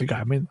roll with the guy.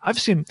 I mean, I've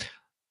seen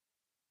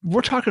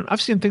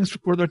things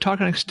where they're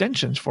talking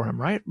extensions for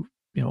him, right?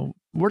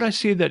 Where'd I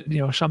see that?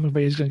 Sean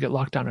McVay is going to get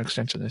locked down an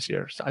extension this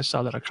year. So I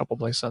saw that a couple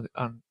places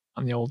on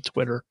the old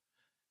Twitter.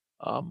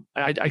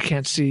 I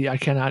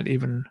cannot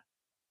even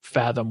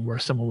fathom where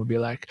someone would be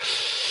like,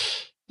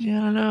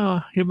 yeah,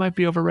 no, he might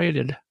be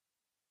overrated.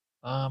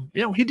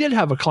 He did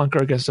have a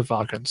clunker against the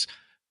Falcons.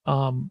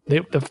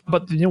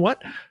 But you know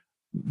what?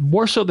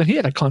 More so than he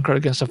had a clunker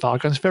against the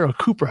Falcons, Pharaoh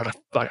Cooper had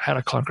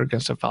a clunker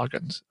against the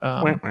Falcons.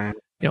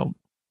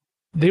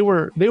 They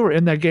were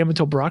in that game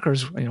until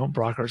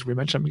Brockers. We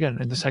mentioned them again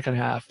in the second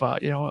half.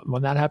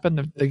 When that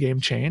happened, the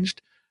game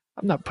changed.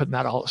 I'm not putting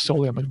that all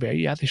solely on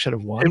McVay. Yeah, they should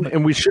have won.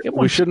 And we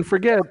shouldn't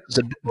forget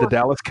the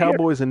Dallas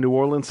Cowboys and New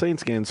Orleans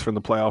Saints games from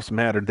the playoffs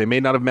mattered. They may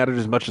not have mattered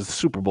as much as the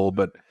Super Bowl,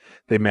 but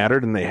they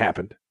mattered and they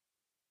happened.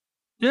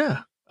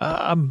 Yeah,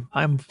 I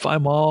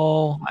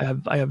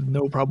have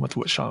no problem with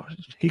what Sean.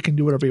 He can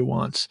do whatever he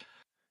wants.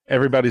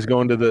 Everybody's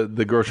going to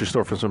the grocery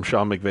store for some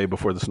Sean McVay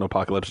before the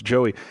snowpocalypse.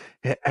 Joey,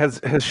 has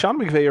Sean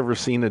McVay ever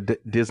seen a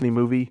Disney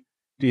movie?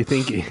 Do you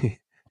think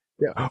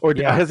Yeah. Or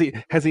Yeah.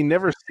 has he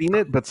never seen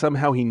it, but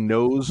somehow he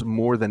knows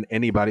more than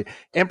anybody?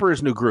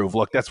 Emperor's New Groove.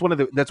 Look, that's one of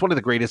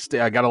the greatest.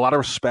 I got a lot of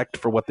respect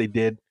for what they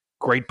did.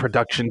 Great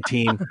production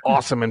team,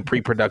 awesome in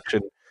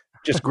pre-production.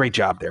 Just great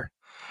job there.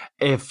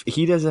 If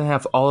he doesn't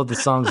have all of the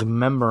songs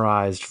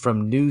memorized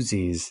from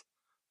Newsies,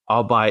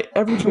 I'll buy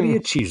everybody a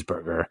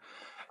cheeseburger.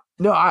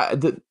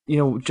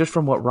 No, just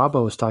from what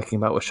Robbo was talking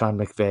about with Sean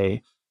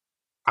McVay,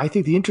 I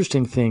think the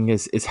interesting thing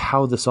is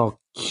how this all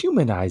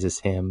humanizes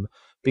him,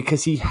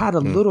 because he had a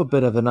little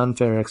bit of an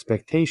unfair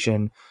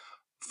expectation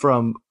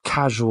from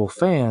casual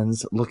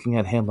fans looking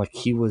at him like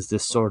he was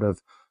this sort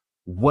of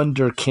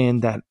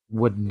wonderkind that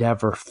would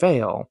never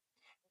fail.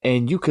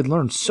 And you could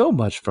learn so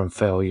much from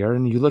failure.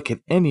 And you look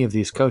at any of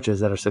these coaches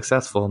that are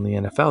successful in the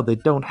NFL, they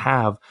don't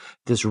have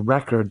this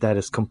record that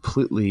is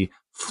completely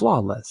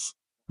flawless.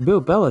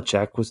 Bill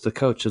Belichick was the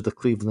coach of the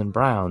Cleveland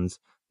Browns.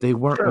 They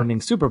weren't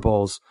winning Super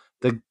Bowls.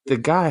 The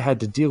guy had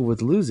to deal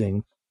with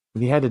losing,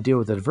 and he had to deal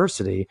with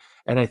adversity.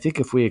 And I think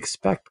if we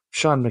expect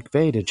Sean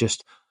McVay to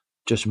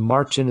just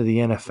march into the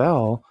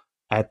NFL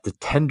at the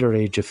tender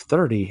age of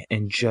 30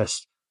 and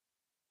just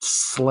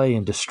slay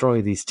and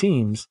destroy these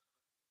teams,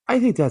 I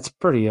think that's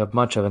pretty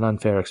much of an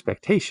unfair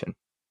expectation.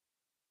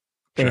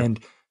 Sure. And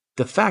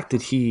the fact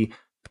that he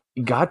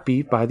got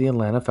beat by the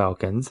Atlanta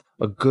Falcons,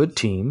 a good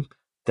team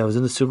that was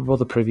in the Super Bowl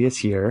the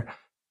previous year,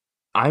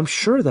 I'm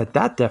sure that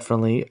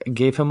definitely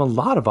gave him a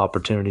lot of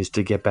opportunities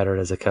to get better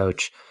as a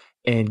coach.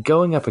 And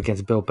going up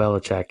against Bill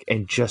Belichick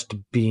and just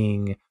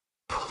being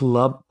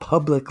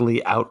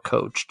publicly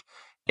outcoached,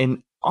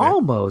 and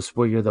almost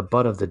where you're the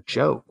butt of the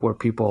joke, where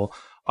people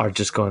are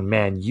just going,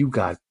 man, you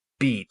got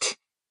beat.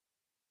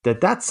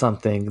 That's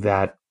something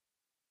that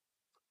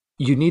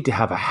you need to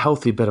have a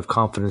healthy bit of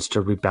confidence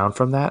to rebound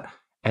from that.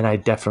 And I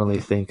definitely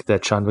think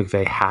that Sean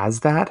McVay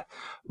has that,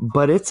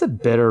 but it's a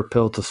bitter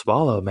pill to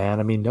swallow, man.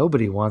 I mean,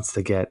 nobody wants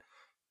to get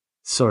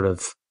sort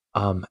of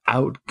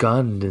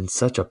outgunned in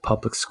such a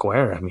public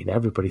square. I mean,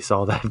 everybody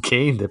saw that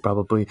game that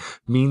probably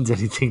means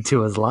anything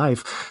to his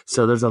life.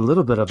 So there's a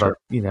little bit of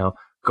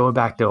going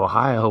back to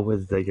Ohio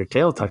with your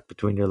tail tucked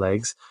between your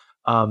legs.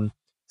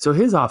 So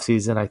his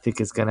offseason, I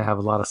think, is going to have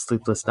a lot of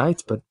sleepless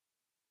nights, but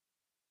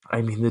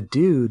I mean, the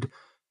dude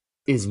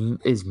is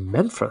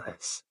meant for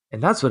this.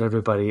 And that's what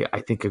everybody,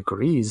 I think,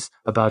 agrees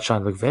about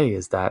Sean McVay,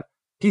 is that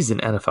he's an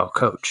NFL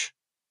coach.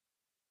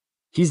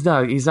 He's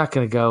not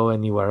going to go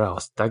anywhere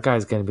else. That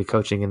guy's going to be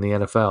coaching in the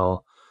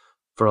NFL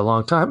for a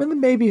long time. And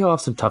then maybe he'll have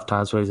some tough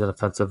times where he's an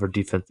offensive or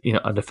defense,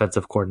 a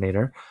defensive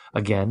coordinator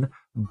again.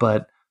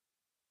 But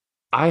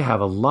I have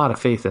a lot of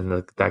faith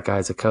in that guy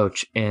as a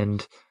coach.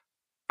 And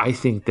I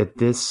think that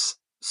this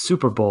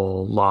Super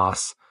Bowl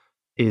loss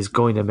is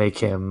going to make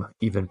him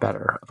even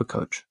better of a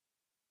coach.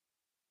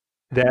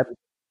 That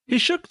he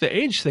shook the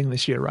age thing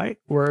this year, right?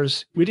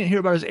 Whereas we didn't hear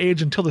about his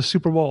age until the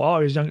Super Bowl. Oh,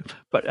 he's young.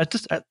 But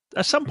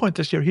at some point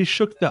this year, he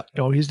shook the,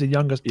 he's the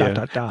youngest,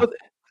 But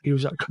he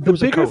was the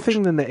bigger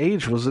thing than the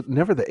age was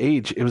never the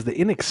age. It was the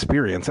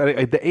inexperience.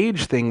 The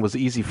age thing was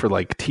easy for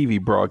like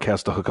TV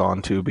broadcast to hook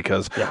on to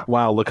because,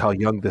 wow, look how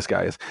young this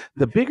guy is.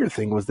 The bigger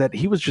thing was that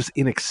he was just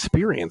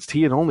inexperienced.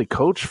 He had only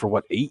coached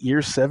for 8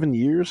 years, 7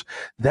 years.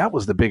 That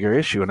was the bigger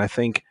issue. And I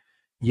think,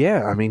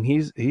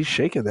 he's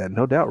shaking that,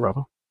 no doubt,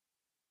 Robbo.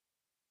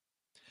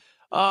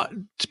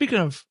 Speaking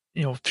of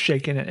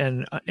shaking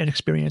and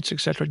inexperience,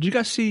 etc. Do you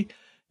guys see?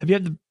 Have you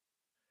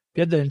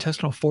had the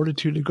intestinal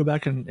fortitude to go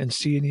back and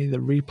see any of the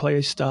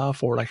replay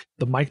stuff or like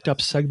the mic'd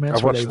up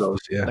segments? I watched those.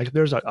 Yeah, like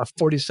there's a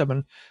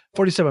 47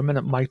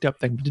 minute mic'd up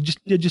thing.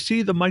 Did you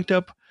see the mic'd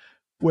up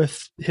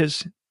with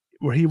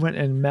where he went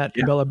and met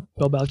Bill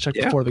Belichick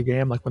before the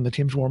game, like when the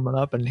team's warming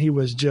up, and he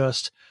was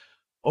just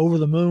over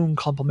the moon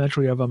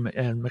complimentary of him,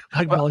 and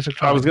Mike Belichick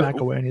trying to back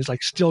away, and he's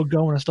like still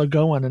going,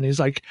 and he's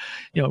like,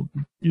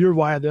 you're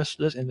why this,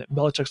 and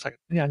Belichick's like,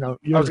 yeah, no.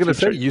 I was going to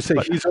say, you say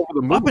he's over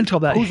the moon. Up until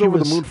that, who's over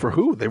the moon for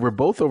who? They were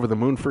both over the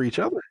moon for each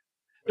other.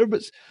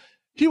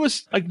 He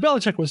was like,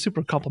 Belichick was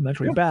super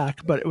complimentary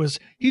back, but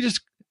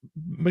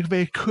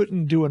McVay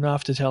couldn't do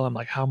enough to tell him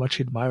like how much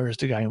he admires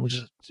the guy, and was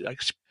just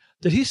like,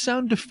 did he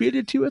sound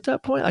defeated to you at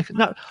that point? Like,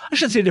 not, I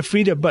shouldn't say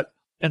defeated, but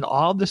in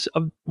all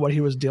of what he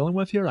was dealing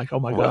with here, like, oh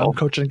my God, I'm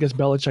coaching against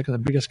Belichick in the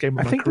biggest game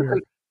of my career.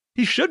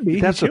 He should be.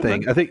 That's the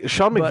thing. I think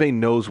Sean McVay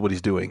knows what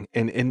he's doing.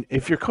 And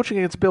if you're coaching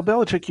against Bill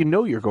Belichick,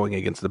 you're going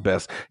against the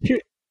best.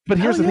 But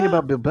here's the thing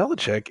about Bill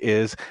Belichick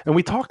is, and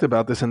we talked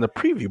about this in the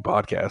preview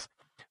podcast,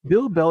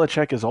 Bill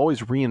Belichick is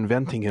always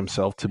reinventing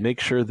himself to make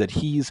sure that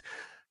he's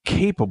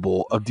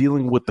capable of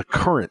dealing with the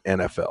current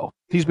NFL.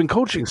 He's been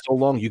coaching so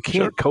long, you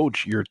can't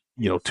coach your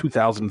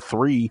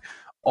 2003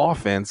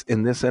 offense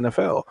in this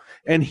NFL.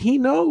 And he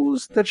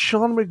knows that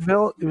Sean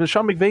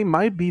McVay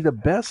might be the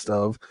best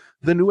of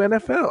the new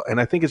NFL. And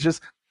I think it's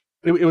just,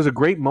 it was a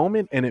great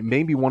moment, and it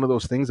may be one of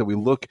those things that we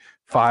look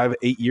 5-8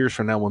 years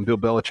from now when Bill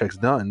Belichick's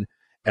done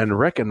and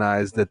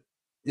recognize that,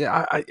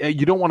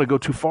 you don't want to go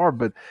too far,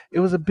 but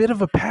it was a bit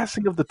of a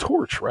passing of the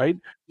torch, right?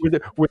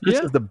 Where this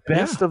is the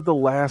best of the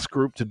last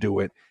group to do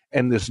it,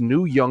 and this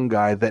new young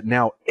guy that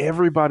now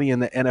everybody in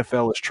the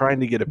NFL is trying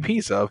to get a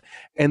piece of,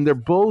 and they're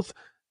both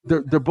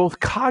they're both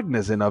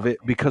cognizant of it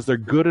because they're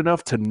good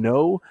enough to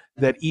know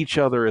that each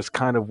other is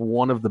kind of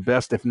one of the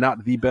best, if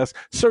not the best,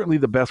 certainly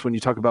the best when you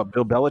talk about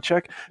Bill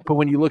Belichick. But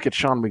when you look at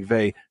Sean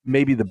McVay,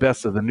 maybe the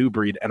best of the new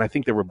breed. And I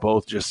think they were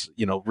both just,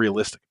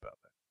 realistic about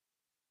that.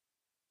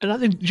 And I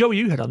think, Joe,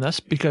 you hit on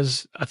this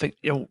because I think,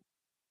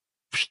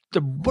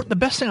 the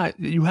best thing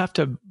you have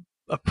to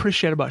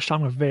appreciate about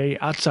Sean McVay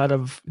outside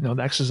of, the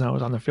X's and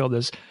O's on the field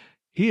is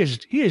he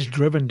is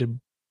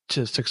driven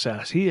to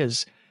success.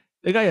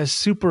 The guy is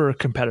super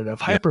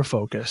competitive, hyper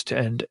focused,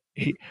 and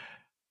he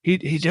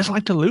doesn't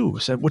like to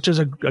lose, which is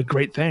a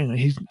great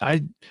thing.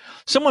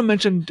 Someone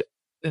mentioned,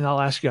 and I'll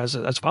ask you guys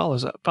as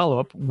follow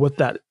up with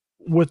that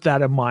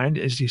in mind.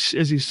 Is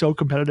he so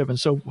competitive and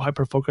so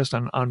hyper focused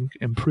on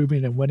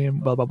improving and winning?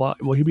 Blah blah blah.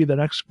 Will he be the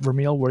next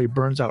Vermeil where he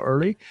burns out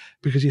early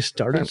because he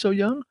started so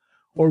young,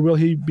 or will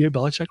he be a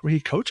Belichick where he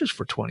coaches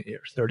for 20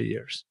 years, 30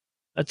 years?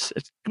 It's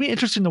gonna be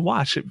interesting to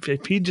watch.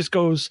 If he just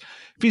goes,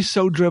 if he's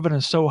so driven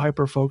and so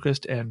hyper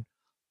focused and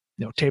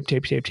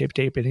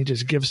tape, and he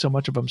just gives so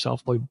much of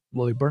himself,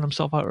 will he burn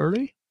himself out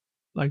early,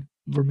 like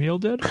Vermeil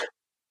did?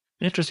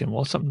 Interesting.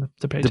 Well, something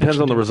to pay attention to.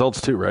 Depends on the results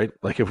too, right?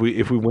 Like if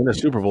we win a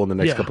Super Bowl in the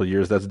next couple of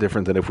years, that's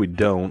different than if we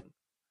don't.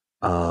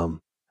 I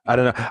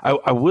don't know.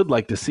 I would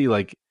like to see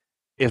like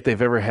if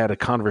they've ever had a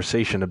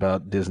conversation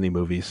about Disney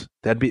movies.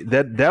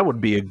 That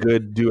would be a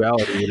good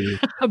duality.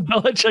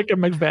 Belichick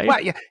and McVay.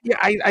 Well, yeah.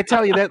 I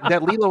tell you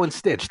that Lilo and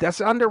Stitch,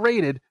 that's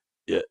underrated.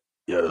 Yeah,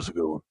 that's a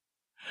good one.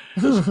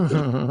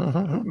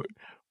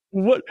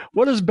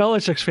 What is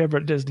Belichick's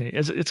favorite Disney?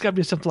 It's got to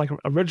be something like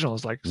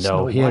originals, like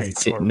Snow White hasn't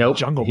seen. Nope,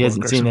 Jungle he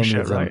hasn't Book seen or any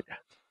shit, of them. right?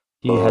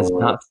 He has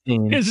not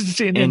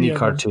seen any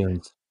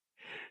cartoons.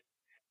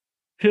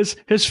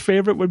 His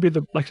favorite would be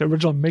the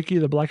original Mickey,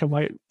 the black and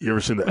white. You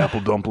ever seen the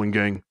Apple Dumpling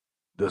Gang?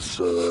 That's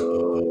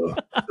all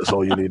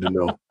you need to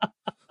know.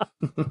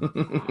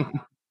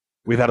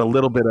 We've had a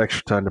little bit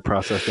extra time to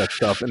process that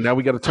stuff, and now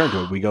we got to turn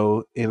to it. We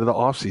go into the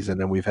off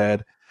season, and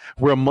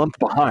we're a month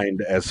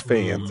behind as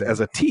fans, as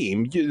a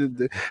team.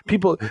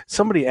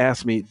 Somebody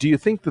asked me, do you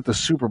think that the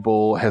Super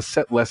Bowl has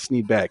set Les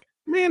Snead back?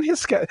 Man, his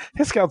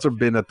scouts have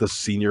been at the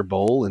Senior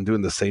Bowl and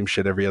doing the same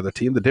shit every other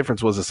team. The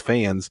difference was as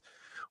fans,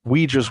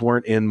 we just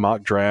weren't in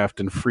mock draft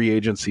and free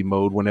agency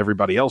mode when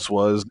everybody else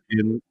was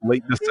in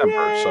late December.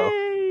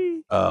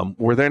 Yay! So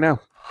we're there now.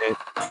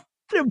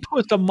 Didn't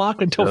put the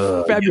mock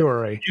until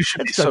February. You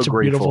should be so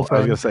grateful. I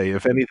was going to say,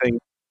 if anything,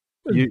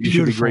 you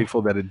should be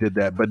grateful that it did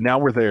that. But now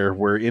we're there.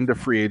 We're into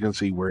free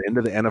agency. We're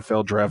into the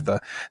NFL draft.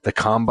 The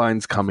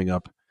combine's coming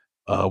up.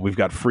 We've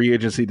got free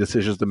agency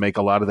decisions to make.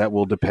 A lot of that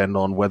will depend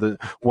on whether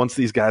once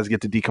these guys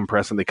get to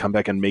decompress and they come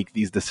back and make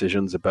these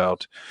decisions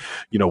about,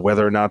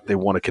 whether or not they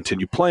want to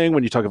continue playing.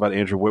 When you talk about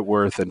Andrew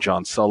Whitworth and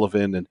John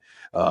Sullivan and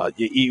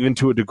even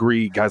to a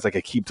degree, guys like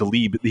Aqib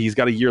Talib, he's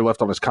got a year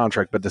left on his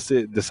contract, but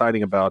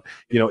deciding about,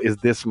 is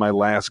this my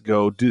last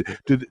go?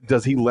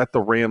 Does he let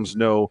the Rams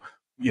know,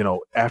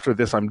 after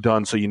this I'm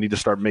done, so you need to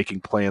start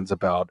making plans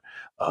about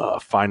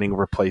finding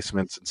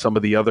replacements and some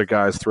of the other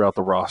guys throughout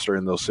the roster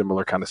in those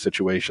similar kind of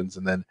situations.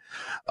 And then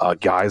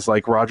guys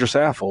like Roger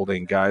Saffold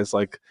and guys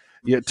like,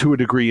 to a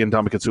degree,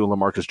 Ndamukong Suh and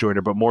LaMarcus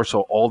Joyner, but more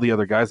so all the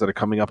other guys that are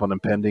coming up on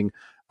impending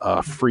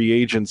free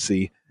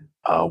agency,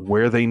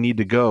 where they need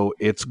to go.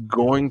 It's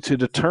going to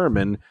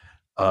determine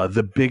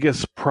the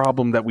biggest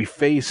problem that we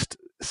faced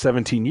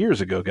 17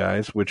 years ago,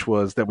 guys, which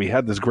was that we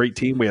had this great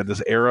team, we had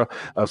this era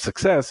of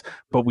success,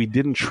 but we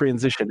didn't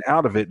transition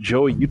out of it.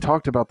 Joey, you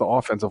talked about the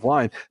offensive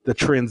line. The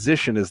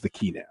transition is the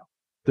key now.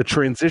 The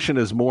transition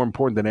is more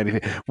important than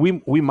anything.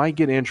 We might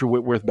get Andrew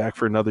Whitworth back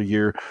for another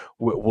year.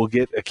 We'll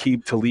get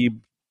Aqib Talib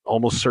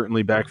almost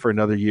certainly back for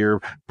another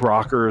year.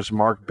 Brockers,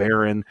 Mark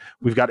Barron.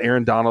 We've got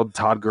Aaron Donald,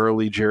 Todd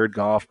Gurley, Jared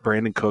Goff,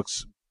 Brandon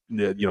Cooks,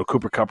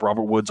 Cooper Kupp,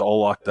 Robert Woods, all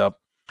locked up.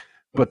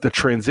 But the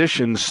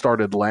transition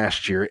started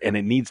last year, and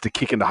it needs to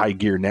kick into high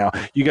gear now.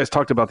 You guys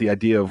talked about the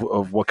idea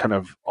of what kind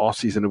of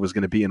offseason it was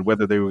going to be and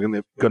whether they were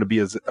going to be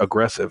as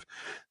aggressive.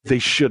 They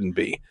shouldn't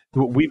be.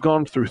 We've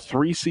gone through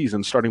 3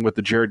 seasons, starting with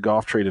the Jared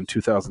Goff trade in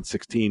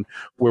 2016,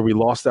 where we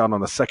lost out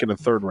on a second and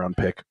third round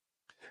pick.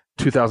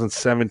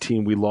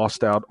 2017, we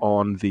lost out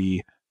on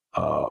the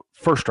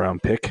first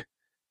round pick.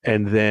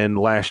 And then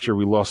last year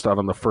we lost out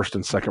on the first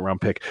and second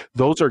round pick.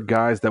 Those are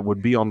guys that would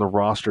be on the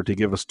roster to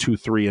give us 2,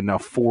 3, and now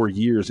 4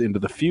 years into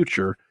the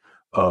future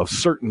of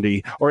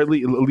certainty, or at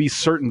least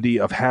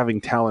certainty of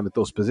having talent at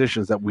those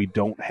positions that we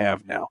don't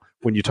have now.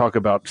 When you talk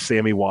about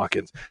Sammy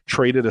Watkins,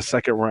 traded a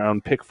second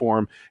round pick for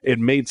him, it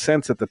made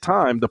sense at the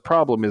time. The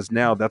problem is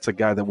now that's a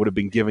guy that would have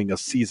been giving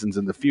us seasons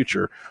in the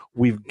future.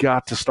 We've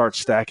got to start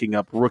stacking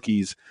up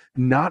rookies,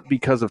 not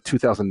because of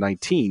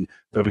 2019,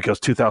 but because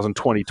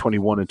 2020,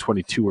 21, and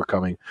 22 are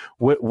coming.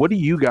 What are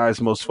you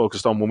guys most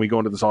focused on when we go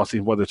into this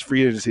offseason, whether it's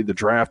free agency, the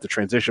draft, the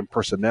transition,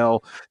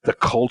 personnel, the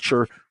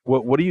culture?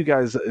 What are you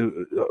guys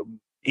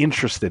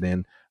interested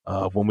in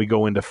when we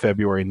go into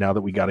February now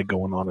that we got it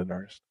going on in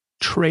earnest?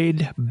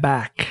 Trade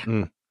back.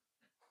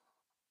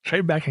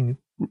 Trade back and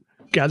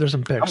gather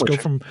some picks.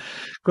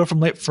 Go from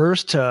late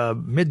first to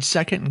mid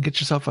second and get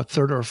yourself a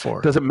third or a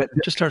fourth.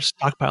 Just start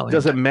stockpiling.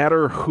 Does it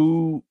matter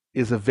who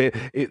is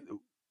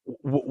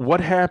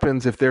what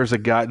happens if there's a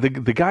guy? The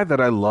guy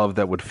that I love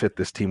that would fit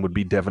this team would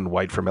be Devin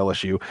White from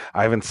LSU.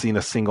 I haven't seen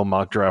a single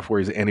mock draft where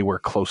he's anywhere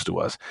close to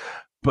us.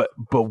 But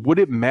would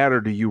it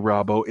matter to you,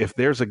 Robbo, if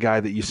there's a guy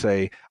that you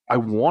say,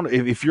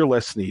 if you're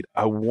Les Snead,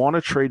 I want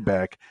to trade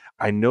back.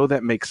 I know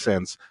that makes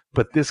sense,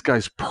 but this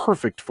guy's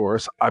perfect for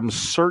us. I'm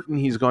certain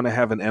he's going to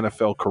have an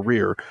NFL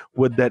career.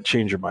 Would that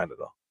change your mind at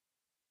all?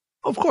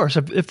 Of course.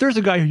 If there's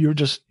a guy who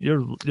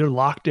you're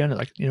locked in,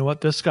 like, you know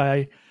what, this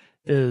guy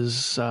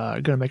is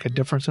going to make a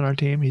difference in our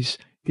team. He's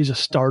a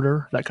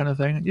starter, that kind of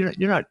thing.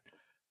 You're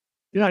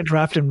not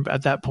drafting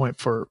at that point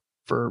for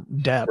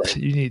depth.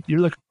 Right.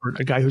 You're looking for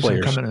a guy who's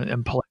going to come in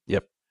and play.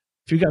 Yep.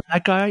 If you got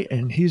that guy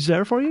and he's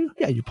there for you,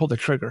 yeah, you pull the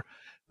trigger.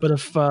 But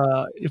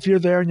if you're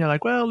there and you're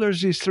like, well,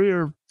 there's these 3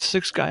 or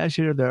 6 guys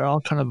here, they're all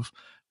kind of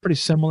pretty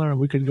similar, and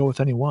we could go with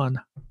any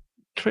one.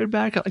 Trade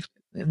back,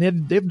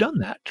 and they've done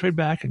that. Trade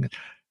back and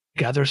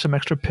gather some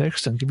extra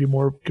picks and give you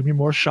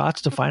more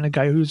shots to find a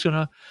guy who's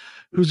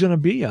gonna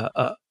be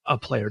a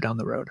player down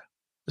the road.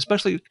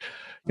 Especially,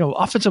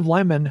 offensive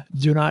linemen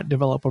do not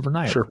develop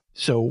overnight. Sure.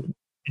 So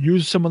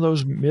use some of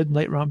those mid and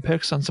late round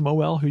picks on some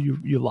OL who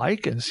you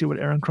like, and see what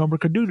Aaron Cromer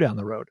could do down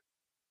the road.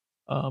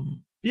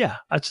 Yeah,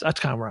 that's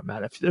kind of where I'm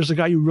at. If there's a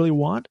guy you really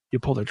want, you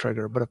pull the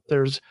trigger. But if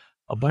there's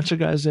a bunch of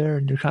guys there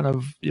and you're kind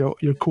of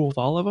you're cool with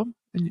all of them,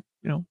 and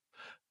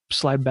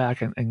slide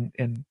back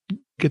and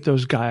get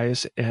those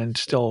guys and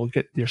still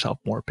get yourself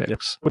more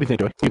picks. What do you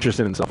think, Joey?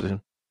 Interested in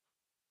self-decision?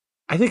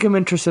 I think I'm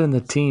interested in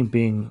the team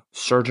being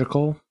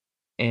surgical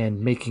and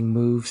making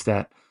moves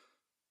that,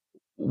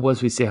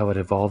 once we see how it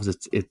evolves,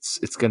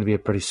 it's going to be a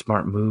pretty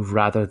smart move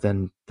rather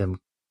than them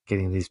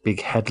getting these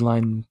big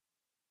headline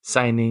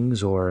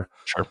signings or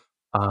sure.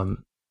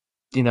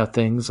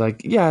 Things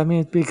like, yeah, I mean,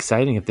 it'd be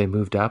exciting if they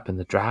moved up in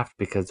the draft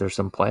because there's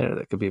some player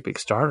that could be a big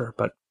starter,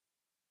 but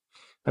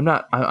I'm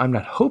not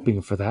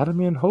hoping for that. I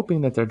mean, I'm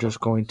hoping that they're just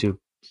going to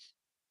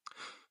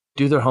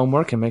do their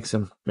homework and make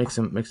some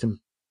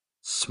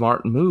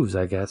smart moves,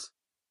 I guess.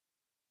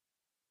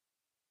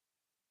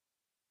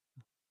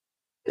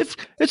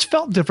 It's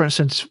felt different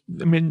since,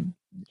 I mean,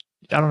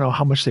 I don't know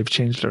how much they've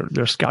changed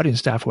their scouting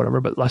staff or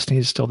whatever, but Les Snead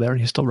is still there and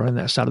he's still running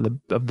that side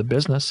of the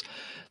business.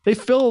 They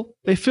feel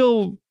at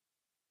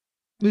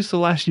least the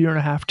last year and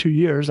a half, 2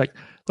 years, like a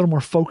little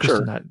more focused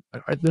on that.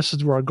 Right, this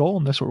is our goal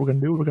and this is what we're going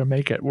to do. We're going to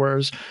make it.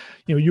 Whereas,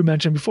 you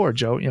mentioned before,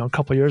 Joe, a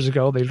couple of years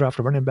ago, they drafted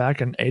a running back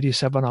and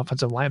 87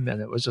 offensive linemen.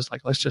 It was just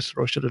like, let's just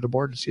throw shit at the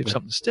board and see if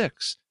something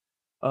sticks.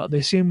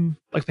 They seem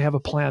like they have a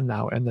plan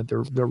now and that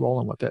they're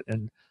rolling with it.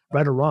 And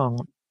right or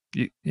wrong,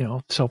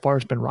 so far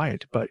it's been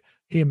right. But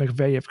he and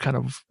McVay have kind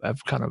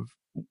of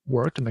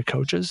worked, and the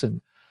coaches,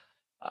 and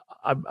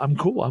I'm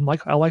cool. I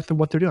like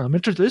what they're doing. I'm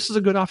interested. This is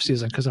a good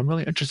offseason because I'm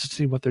really interested to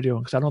see what they're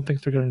doing, because I don't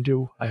think they're going to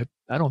do. I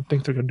don't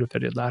think they're going to do what they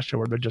did last year,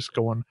 where they're just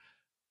going.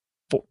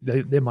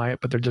 They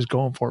might, but they're just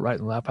going for it right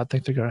and left. I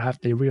think they're going to have.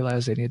 They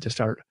realize they need to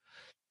start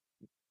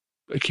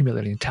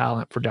accumulating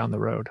talent for down the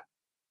road.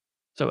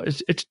 So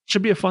it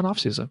should be a fun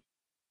offseason.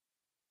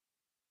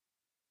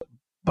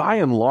 By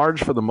and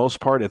large, for the most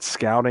part, it's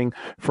scouting.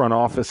 Front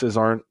offices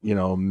aren't,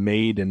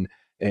 made and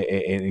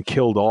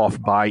killed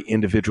off by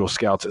individual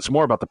scouts. It's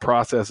more about the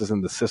processes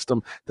and the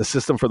system. The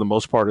system, for the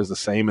most part, is the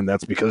same, and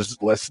that's because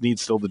Les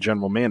Snead's still the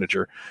general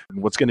manager.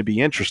 And what's going to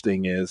be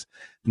interesting is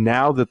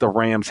now that the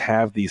Rams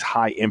have these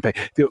high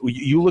impact.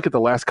 You look at the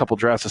last couple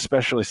drafts,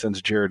 especially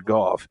since Jared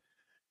Goff.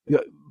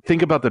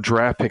 Think about the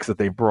draft picks that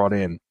they've brought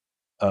in: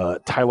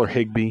 Tyler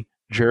Higbee,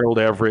 Gerald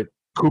Everett,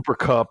 Cooper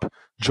Kupp,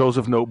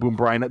 Joseph Noteboom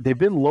Bryan. They've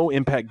been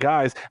low-impact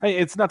guys.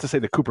 It's not to say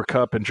that Cooper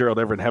Kupp and Gerald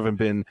Everett haven't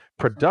been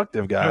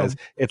productive guys.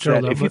 It's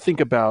Gerald that if you think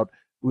about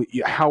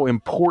how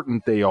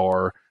important they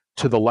are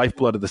to the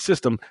lifeblood of the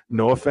system,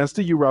 no offense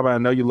to you, Rob, I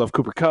know you love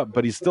Cooper Kupp,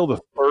 but he's still the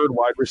third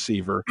wide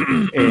receiver.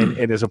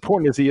 and as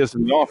important as he is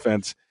in the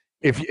offense,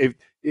 if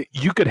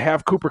you could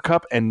have Cooper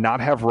Kupp and not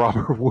have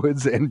Robert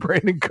Woods and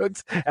Brandon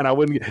Cooks, and I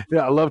wouldn't.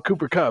 I love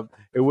Cooper Kupp.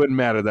 It wouldn't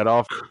matter that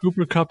often.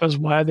 Cooper Kupp is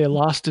why they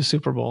lost the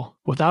Super Bowl.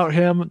 Without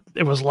him,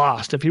 it was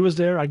lost. If he was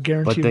there, I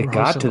guarantee. But they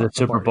got to the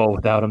Super Bowl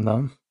without him,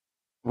 though.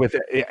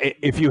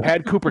 If you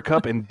had Cooper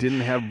Kupp and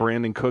didn't have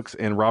Brandon Cooks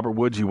and Robert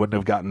Woods, you wouldn't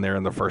have gotten there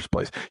in the first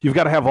place. You've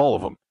got to have all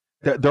of them.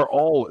 They're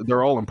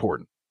all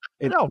important.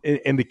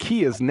 And the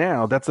key is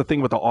now, that's the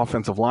thing with the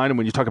offensive line. And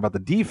when you talk about the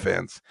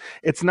defense,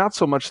 it's not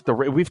so much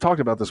we've talked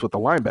about this with the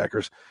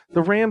linebackers.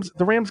 The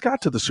Rams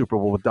got to the Super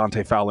Bowl with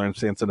Dante Fowler and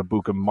Samson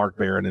Ebukam, Mark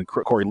Barron, and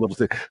Corey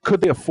Littleton. Could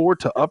they afford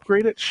to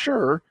upgrade it?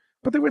 Sure.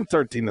 But they went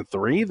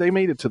 13-3. They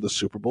made it to the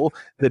Super Bowl.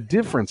 The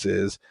difference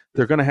is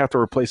they're going to have to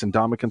replace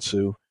Ndamukong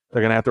Suh.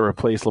 They're going to have to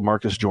replace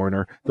LaMarcus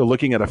Joyner. They're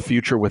looking at a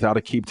future without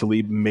Aqib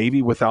Talib,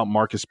 maybe without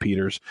Marcus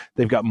Peters.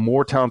 They've got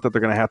more talent that they're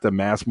going to have to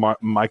amass.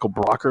 Michael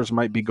Brockers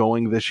might be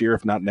going this year,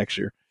 if not next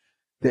year.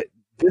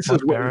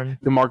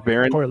 Mark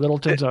Barron. Corey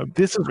Littleton's a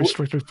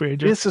restricted free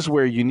agent. This is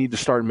where you need to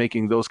start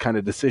making those kind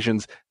of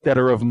decisions that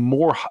are of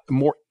more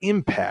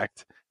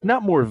impact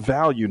not more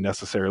value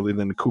necessarily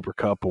than Cooper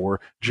Kupp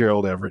or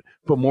Gerald Everett,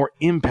 but more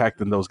impact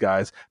than those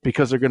guys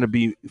because they're going to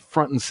be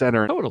front and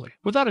center. Totally.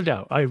 Without a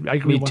doubt. I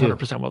agree Me too.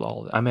 100% with all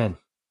of that. I'm in.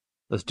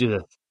 Let's do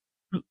this.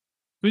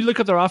 When you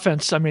look at their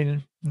offense, I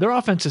mean, their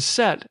offense is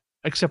set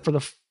except for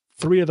the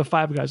 3 of the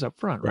 5 guys up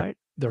front, right?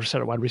 They're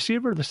set at wide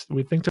receiver.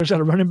 We think they're set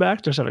at running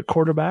back. They're set at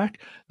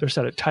quarterback. They're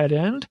set at tight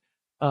end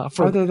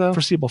for Are they, though?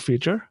 foreseeable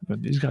future.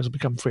 These guys will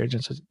become free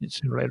agents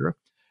sooner or later.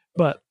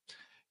 But,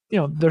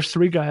 there's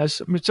 3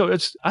 guys. I mean, so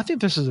I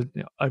think this is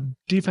a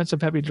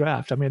defensive heavy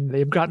draft. I mean,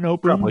 they've gotten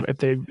open. Probably.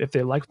 If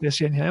they like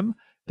this in him,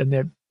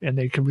 then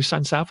they can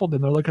resign Saffold,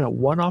 then they're looking at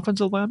 1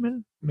 offensive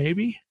lineman,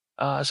 maybe.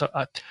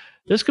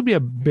 This could be a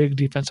big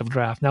defensive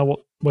draft. Now,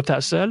 with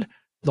that said,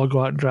 they'll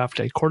go out and draft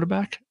a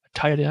quarterback, a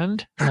tight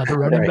end, another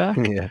running back.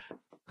 Yeah.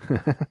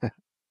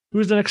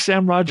 Who's the next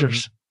Sam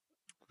Rogers?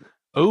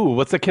 Oh,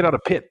 what's that kid out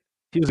of Pitt?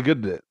 He was a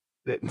good.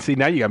 See,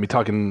 now you got me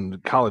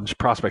talking college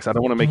prospects. I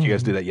don't want to make you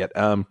guys do that yet.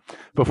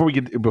 Before we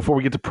get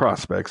to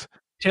prospects,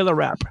 Taylor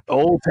Rapp.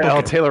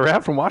 Taylor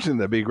Rapp from Washington.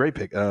 That'd be a great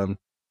pick.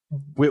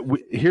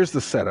 Here's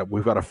the setup.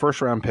 We've got a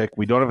first-round pick.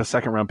 We don't have a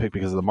second-round pick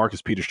because of the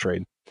Marcus Peters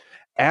trade.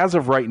 As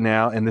of right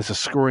now, and this is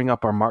screwing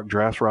up our mock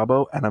drafts,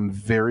 Robbo, and I'm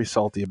very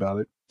salty about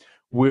it.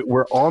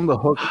 We're on the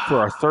hook for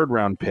our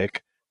third-round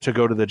pick to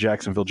go to the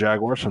Jacksonville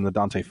Jaguars from the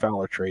Dante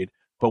Fowler trade.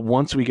 But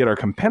once we get our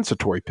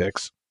compensatory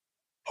picks,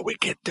 we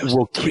get those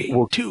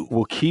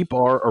we'll keep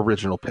our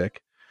original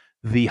pick.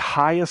 The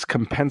highest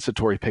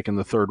compensatory pick in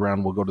the third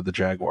round will go to the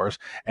Jaguars.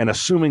 And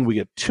assuming we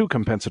get 2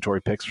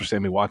 compensatory picks for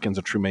Sammy Watkins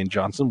and Trumaine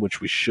Johnson,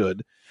 which we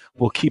should,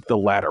 we'll keep the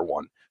latter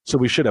one. So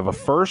we should have a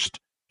first,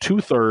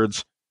 2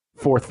 thirds,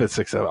 4th, 5th,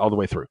 6th, 7th, all the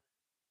way through.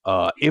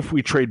 If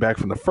we trade back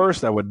from the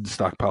first, I would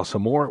stockpile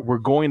some more. We're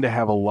going to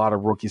have a lot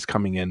of rookies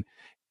coming in.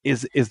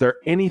 Is there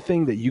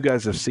anything that you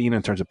guys have seen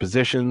in terms of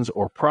positions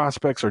or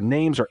prospects or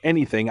names or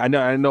anything? I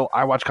know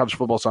I watch college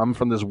football, so I'm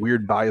from this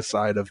weird bias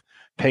side of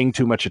paying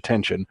too much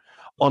attention.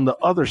 On the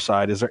other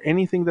side, is there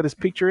anything that has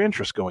piqued your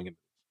interest going in?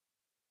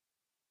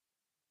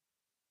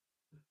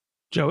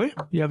 Joey,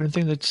 you have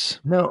anything that's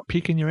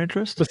piquing your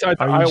interest?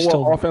 Besides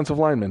Iowa offensive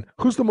lineman.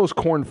 Who's the most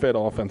corn-fed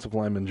offensive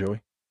lineman,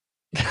 Joey?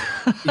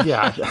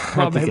 Yeah,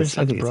 I think it's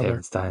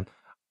Havenstein.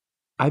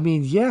 I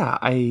mean, yeah,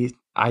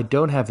 I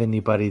don't have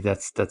anybody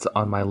that's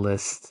on my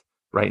list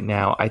right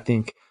now. I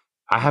think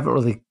I haven't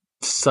really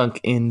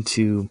sunk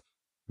into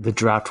the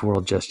draft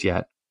world just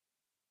yet.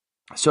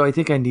 So I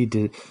think I need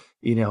to,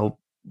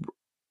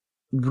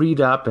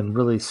 read up and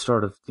really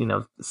sort of,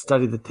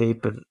 study the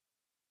tape and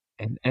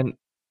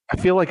I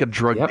feel like a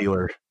drug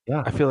dealer.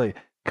 Yeah. I feel like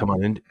come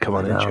on in,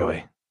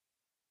 Joey.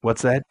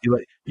 What's that?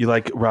 You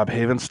like Rob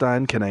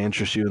Havenstein? Can I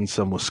interest you in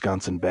some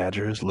Wisconsin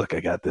Badgers? Look,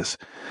 I got this.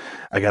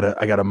 I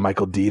got a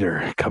Michael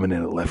Dieter coming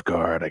in at left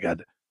guard. I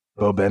got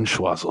Bo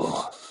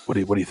Benschwazzle. What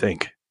do you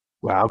think?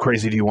 Well, how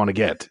crazy do you want to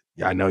get?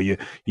 I know you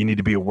need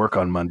to be at work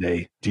on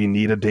Monday. Do you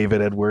need a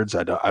David Edwards?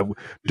 I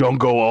don't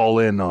go all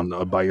in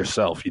on by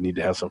yourself. You need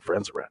to have some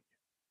friends around.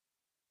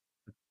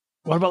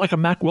 What about like a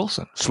Mac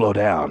Wilson? Slow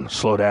down.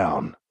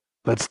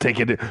 Let's take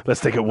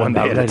it one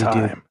day at a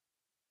time.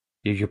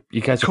 You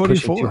guys are Cody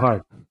pushing Ford. too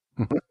hard.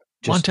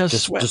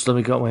 Just let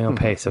me go at my own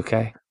pace,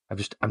 okay?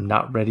 I'm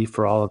not ready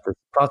for all of this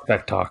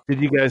prospect talk.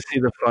 Did you guys see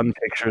the fun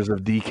pictures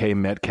of DK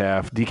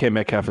Metcalf? DK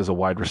Metcalf is a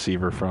wide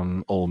receiver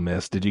from Ole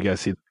Miss. Did you guys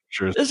see the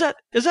pictures? Is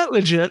that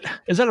legit?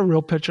 Is that a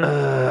real picture?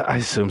 I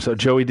assume so.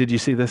 Joey, did you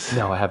see this?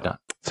 No, I have not.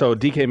 So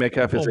DK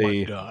Metcalf is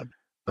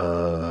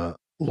a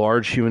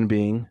large human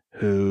being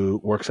who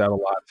works out a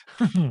lot,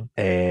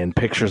 and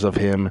pictures of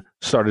him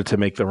started to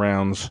make the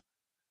rounds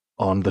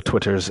on the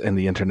Twitters and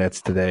the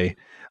internets today.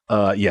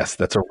 Yes,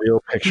 that's a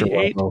real picture. He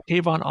ate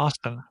Tavon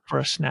Austin for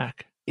a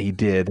snack. He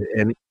did,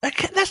 and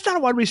that's not a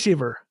wide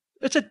receiver.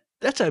 That's a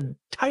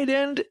tight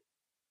end.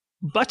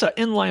 That's an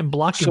inline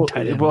blocking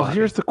tight end. Well,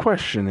 here's the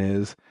question: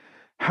 is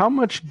how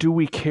much do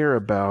we care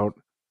about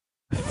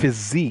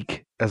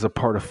physique as a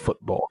part of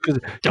football? Because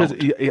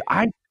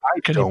I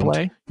Can don't. He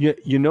play?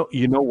 You know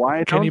why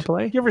I don't? Can he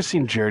play? You ever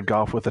seen Jared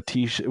Goff with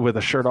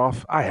a shirt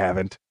off? I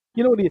haven't.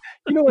 You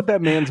know what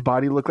that man's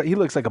body looked like? He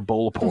looks like a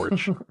bowl of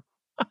porridge.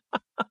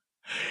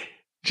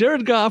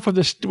 Jared Goff with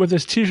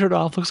his t-shirt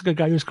off looks like a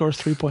guy who scores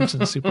 3 points in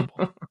the Super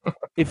Bowl.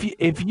 If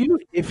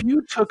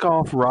you took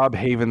off Rob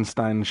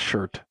Havenstein's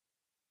shirt,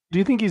 do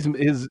you think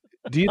the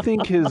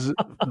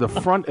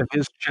front of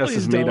his chest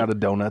is made out of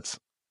donuts?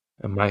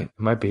 It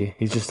might be.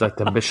 He's just like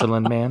the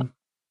Michelin man.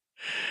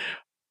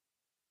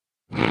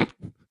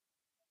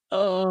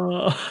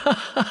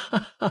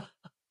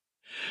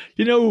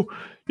 You know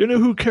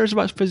who cares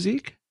about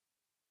physique?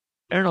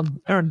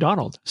 Aaron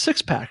Donald,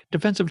 6-pack,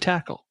 defensive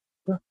tackle.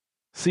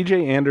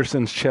 C.J.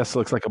 Anderson's chest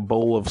looks like a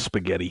bowl of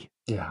spaghetti.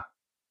 Yeah.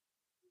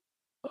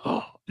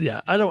 Oh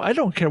yeah, I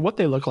don't care what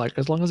they look like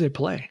as long as they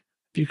play.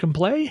 If you can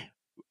play,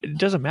 it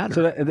doesn't matter.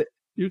 So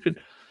you can.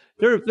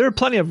 There are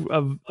plenty of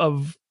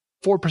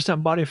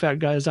 4% body fat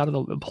guys out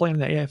of the playing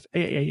the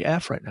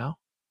AAF right now.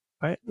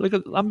 Right?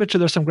 I bet you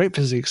there's some great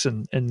physiques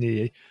in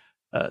the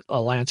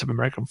Alliance of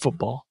American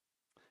Football.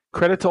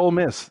 Credit to Ole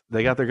Miss.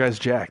 They got their guys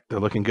jacked. They're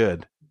looking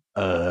good.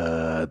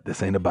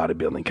 This ain't a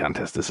bodybuilding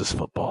contest. This is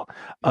football.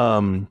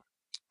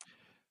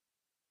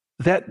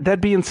 That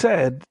being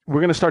said,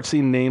 we're going to start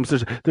seeing names.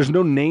 There's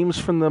no names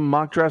from the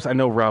mock drafts. I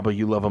know, Robbo,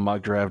 you love a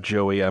mock draft.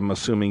 Joey, I'm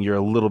assuming you're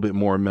a little bit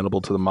more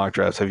amenable to the mock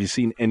drafts. Have you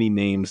seen any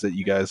names that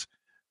you guys,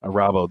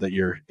 Robbo, that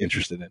you're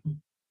interested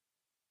in?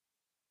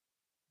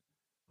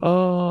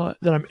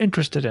 That I'm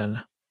interested in.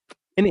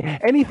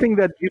 Anything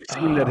that you've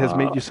seen that has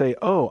made you say,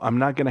 "Oh, I'm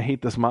not going to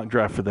hate this mock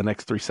draft for the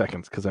next 3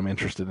 seconds because I'm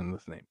interested in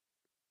this name."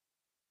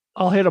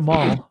 I'll hit them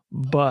all,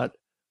 but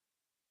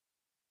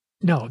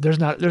no, there's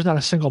not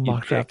a single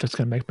mock draft that's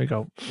going to make me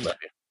go,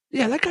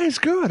 yeah, that guy's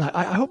good.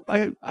 I hope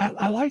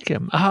I like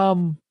him.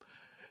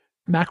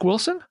 Mac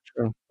Wilson,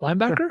 Sure.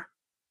 linebacker. Sure.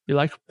 You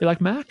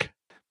like Mac?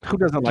 Who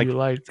doesn't like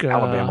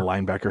Alabama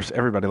linebackers?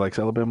 Everybody likes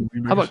Alabama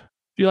linebackers. How about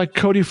you like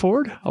Cody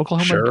Ford,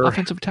 Oklahoma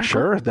offensive tackle?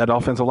 Sure, that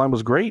offensive line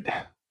was great.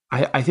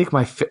 I think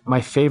my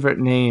favorite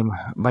name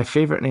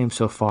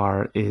so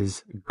far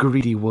is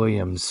Greedy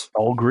Williams.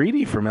 All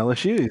Greedy from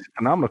LSU. He's a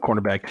phenomenal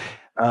cornerback.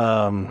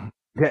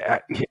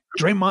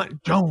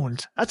 Draymond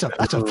Jones. That's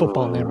a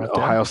football name right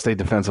there. Ohio State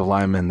defensive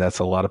lineman. That's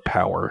a lot of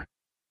power.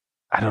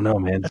 I don't know,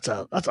 man. That's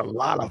a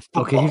lot of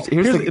football. Okay,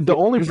 here's the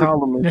only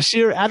problem.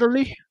 Nasir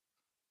Adderley.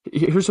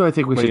 Here's what I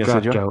think we should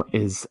draft, Joe.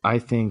 Is I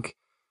think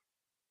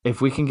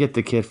if we can get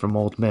the kid from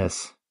Ole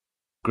Miss,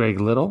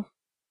 Greg Little,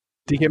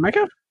 DK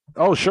Metcalf.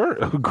 Oh, sure.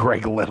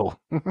 Greg Little.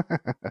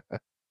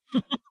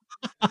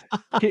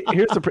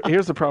 Here's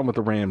the problem with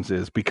the Rams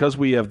is because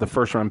we have the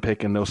first round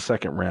pick and no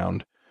second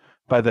round,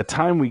 by the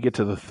time we get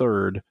to the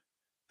third,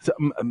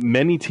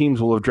 many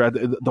teams will have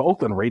drafted. The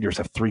Oakland Raiders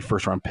have 3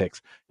 first round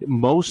picks.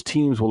 Most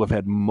teams will have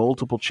had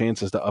multiple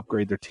chances to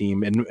upgrade their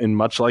team. And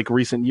much like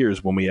recent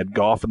years when we had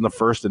Goff in the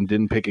first and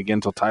didn't pick again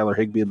till Tyler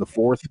Higbee in the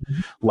fourth,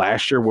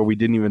 last year where we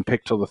didn't even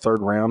pick till the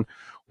third round,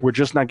 we're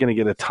just not going to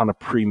get a ton of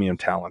premium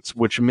talents,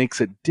 which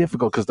makes it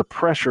difficult because the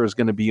pressure is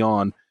going to be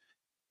on,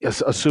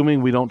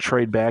 assuming we don't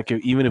trade back.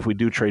 Even if we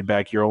do trade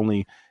back, you're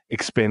only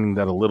expanding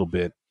that a little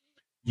bit.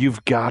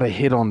 You've got to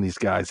hit on these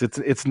guys.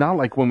 It's not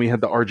like when we had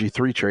the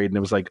RG3 trade and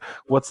it was like,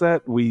 what's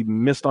that? We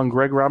missed on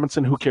Greg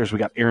Robinson. Who cares? We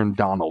got Aaron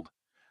Donald.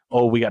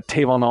 Oh, we got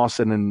Tavon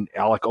Austin and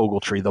Alec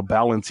Ogletree. They'll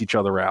balance each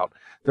other out.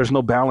 There's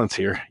no balance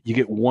here. You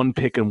get one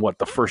pick in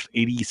the first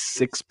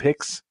 86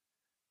 picks?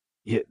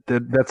 Yeah,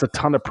 that's a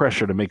ton of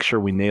pressure to make sure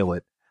we nail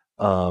it.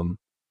 And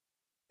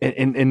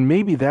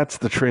maybe that's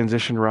the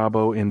transition,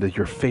 Robbo, into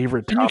your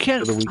favorite topic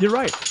of the week. You're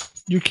right.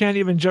 You can't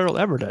even Gerald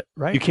Everett it,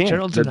 right? You can't.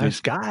 Gerald's a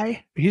nice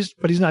guy.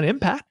 But he's not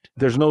impact.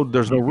 There's no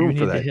room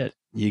for that. Hit.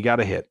 You got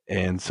to hit.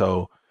 And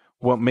so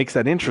what makes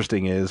that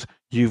interesting is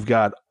you've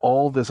got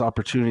all this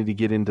opportunity to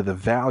get into the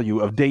value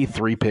of day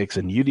 3 picks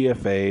and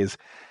UDFAs.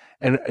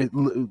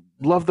 And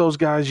love those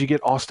guys. You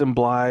get Austin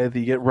Blythe,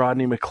 you get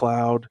Rodney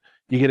McLeod,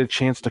 you get a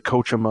chance to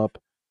coach them up.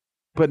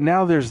 But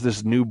now there's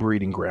this new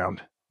breeding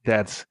ground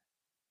that's,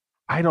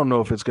 I don't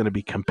know if it's going to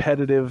be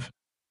competitive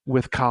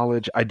with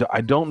college. I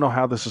don't know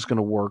how this is going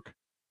to work.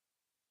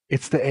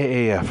 It's the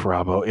AAF,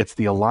 Robbo. It's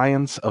the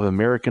Alliance of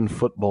American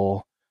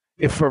Football.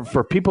 If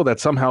for people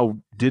that somehow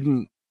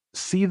didn't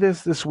see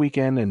this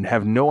weekend and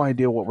have no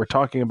idea what we're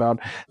talking about,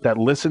 that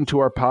listen to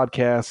our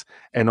podcasts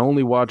and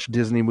only watch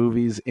Disney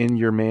movies in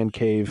your man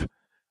cave,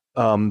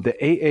 the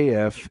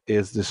AAF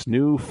is this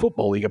new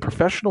football league, a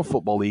professional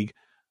football league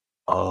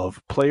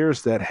of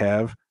players that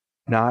have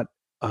not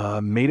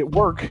made it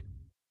work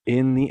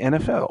in the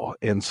NFL.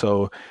 And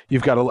so you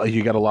got a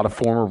lot of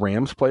former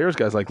Rams players,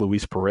 guys like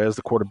Luis Perez,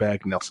 the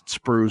quarterback, Nelson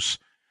Spruce,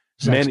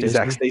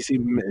 Zach Stacy,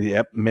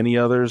 many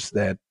others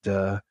that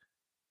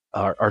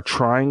are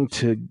trying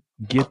to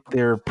get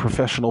their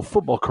professional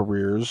football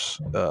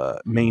careers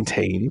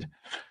maintained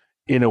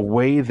in a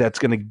way that's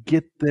going to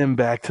get them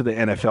back to the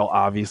NFL,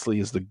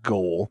 obviously, is the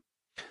goal.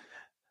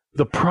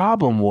 The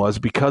problem was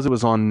because it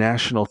was on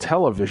national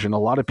television, a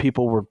lot of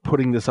people were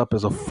putting this up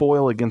as a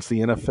foil against the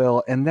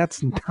NFL, and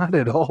that's not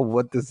at all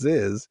what this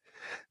is.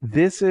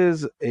 This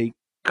is a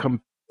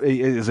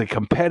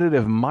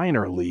competitive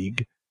minor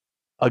league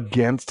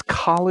against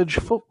college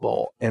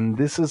football, and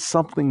this is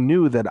something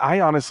new that I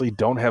honestly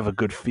don't have a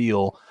good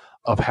feel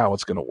of how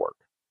it's going to work.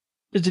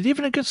 Is it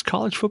even against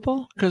college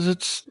football? Because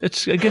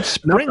it's against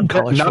spring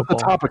college football. Not the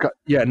topic.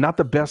 Yeah, not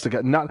the best.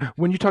 Not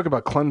when you talk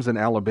about Clemson,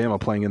 Alabama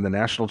playing in the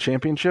national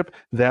championship.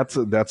 That's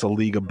a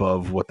league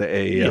above what the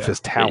AAF is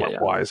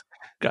talent wise.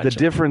 Gotcha. The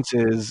difference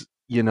is,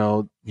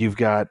 you've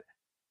got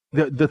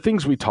the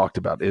things we talked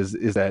about is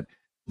that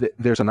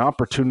there's an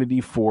opportunity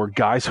for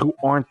guys who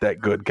aren't that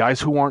good, guys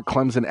who aren't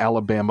Clemson,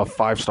 Alabama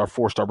 5-star,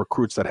 4-star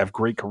recruits that have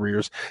great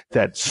careers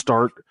that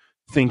start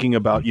thinking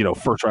about,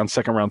 first round,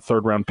 second round,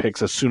 third round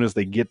picks as soon as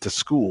they get to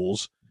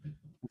schools.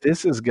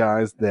 This is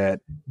guys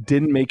that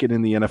didn't make it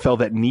in the NFL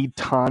that need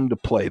time to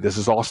play. This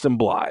is Austin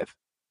Blythe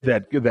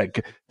that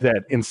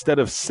instead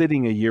of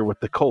sitting a year with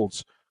the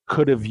Colts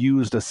could have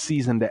used a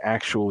season to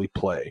actually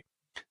play.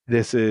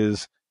 This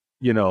is,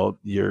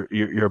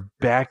 your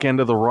back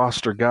end of the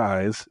roster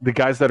guys, the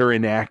guys that are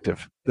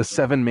inactive, the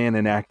 7-man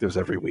inactives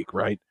every week,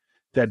 right?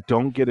 that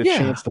don't get a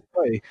chance to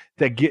play,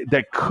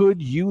 that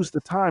could use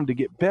the time to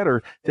get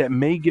better, that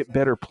may get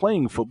better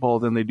playing football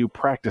than they do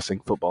practicing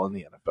football in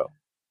the NFL.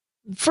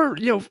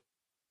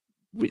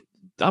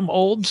 I'm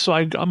old, so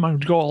I'm going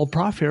to go all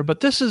prof here,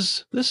 but this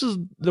is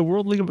the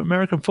World League of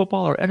American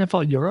Football, or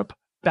NFL Europe.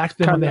 Back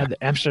then, when they had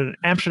the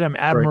Amsterdam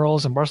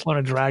Admirals and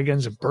Barcelona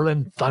Dragons and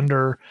Berlin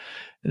Thunder,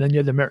 and then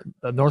you had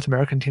the North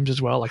American teams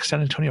as well, like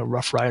San Antonio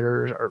Rough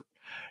Riders, or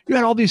you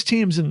had all these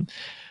teams, and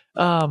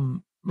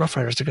Rough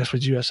Riders, I guess,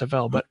 was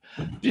USFL, but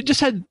you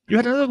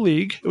had another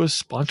league. It was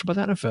sponsored by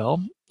the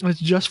NFL, and it's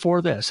just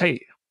for this.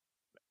 Hey,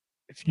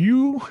 if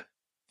you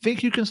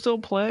think you can still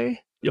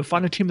play, you'll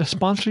find a team to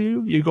sponsor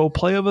you. You go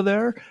play over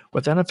there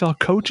with NFL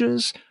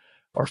coaches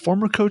or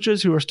former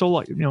coaches who are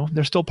still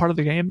they're still part of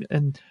the game,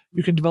 and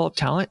you can develop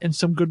talent. And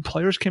some good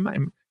players came out.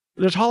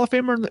 There's a Hall of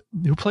Famer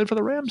who played for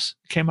the Rams,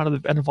 came out of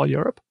the NFL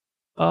Europe,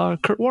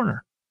 Kurt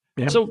Warner.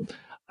 Yeah. So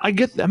I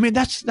get. I mean,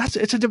 that's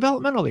it's a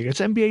developmental league.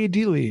 It's NBA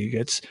D League.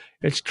 It's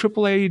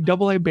AAA,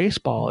 AA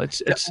baseball.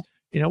 It's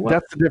you know what?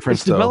 That's the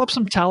difference. Develop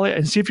some talent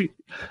and see if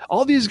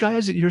all these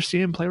guys that you're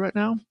seeing play right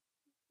now.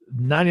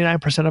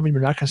 99% of them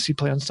you're not going to see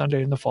play on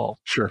Sunday in the fall.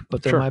 Sure.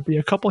 But there might be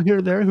a couple here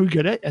or there who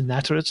get it, and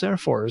that's what it's there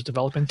for, is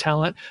developing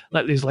talent.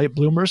 Let these late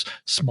bloomers,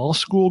 small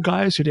school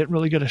guys who didn't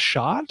really get a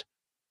shot,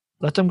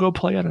 let them go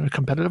play at a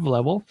competitive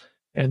level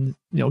and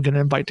get an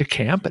invite to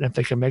camp. And if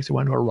they can make the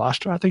one to a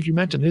roster, I think you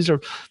mentioned these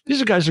are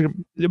guys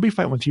they'll be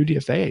fighting with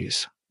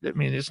UDFAs. I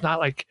mean, it's not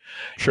like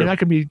you're not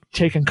going to be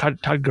taking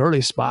Todd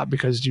Gurley's spot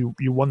because you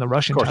won the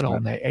rushing title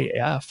in the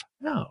AAF.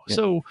 No. Yeah.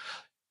 So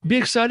be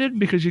excited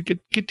because you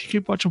get to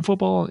keep watching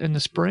football in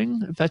the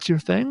spring if that's your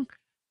thing.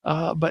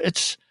 But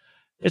it's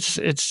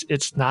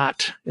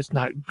not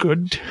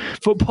good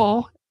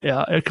football.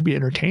 Yeah, it could be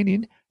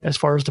entertaining as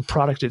far as the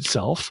product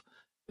itself.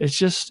 It's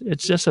just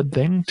a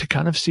thing to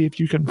kind of see if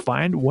you can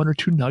find one or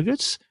two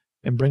nuggets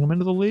and bring them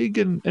into the league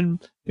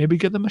and maybe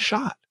give them a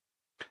shot.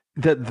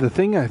 The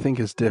thing I think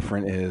is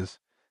different is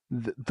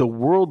the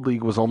World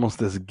League was almost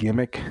this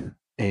gimmick,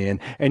 and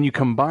you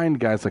combined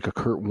guys like a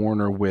Kurt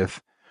Warner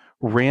with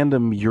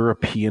random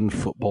European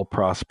football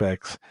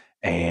prospects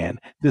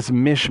and this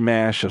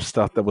mishmash of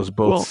stuff that was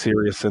both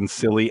serious and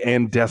silly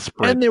and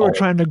desperate. And they were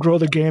trying to grow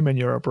the game in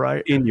Europe,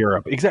 right? In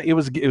Europe, exactly. It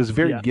was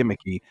very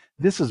gimmicky.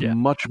 This is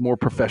much more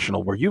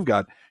professional, where you've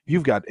got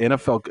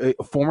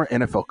NFL former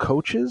NFL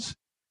coaches,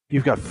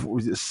 you've got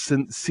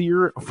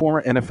sincere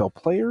former NFL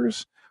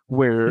players,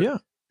 where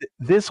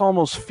this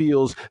almost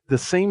feels the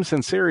same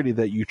sincerity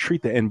that you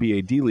treat the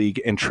NBA D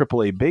League and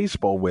AAA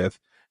baseball with.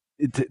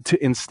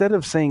 To instead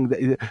of saying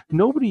that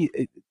nobody,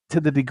 to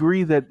the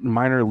degree that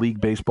minor league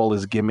baseball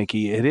is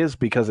gimmicky, it is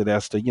because it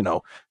has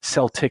to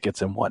sell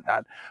tickets and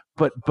whatnot.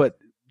 But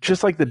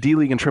just like the D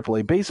League and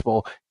AAA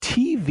baseball,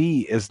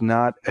 TV is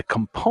not a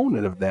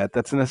component of that.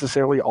 That's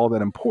necessarily all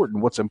that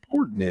important. What's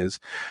important is,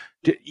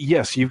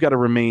 yes, you've got to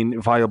remain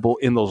viable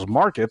in those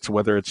markets,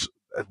 whether it's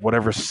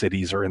whatever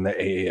cities are in the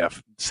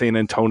AAF, San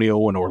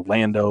Antonio and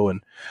Orlando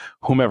and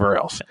whomever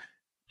else.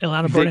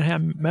 Atlanta,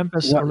 Birmingham,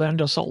 Memphis,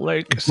 Orlando, Salt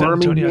Lake, San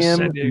Antonio,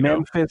 San Diego.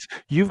 Memphis.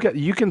 You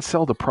can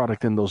sell the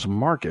product in those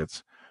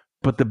markets,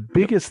 but the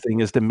biggest thing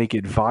is to make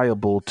it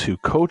viable to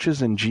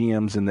coaches and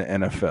GMs in the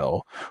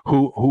NFL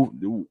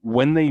who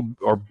when they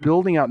are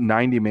building out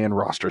 90-man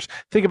rosters.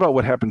 Think about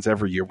what happens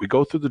every year. We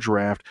go through the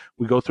draft,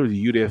 we go through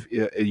the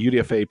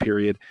UDFA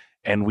period,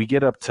 and we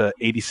get up to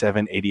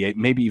 87, 88,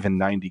 maybe even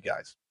 90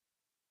 guys.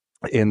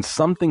 And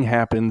something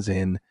happens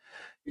in,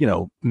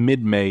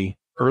 mid-May,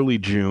 early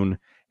June,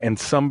 and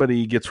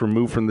somebody gets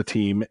removed from the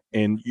team,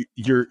 and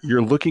you're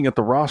looking at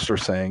the roster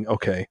saying,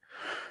 okay,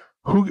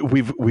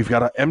 we've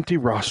got an empty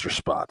roster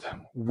spot.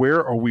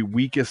 Where are we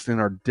weakest in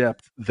our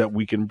depth that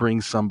we can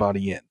bring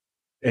somebody in?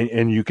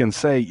 And you can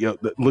say,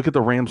 look at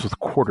the Rams with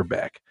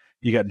quarterback.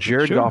 You got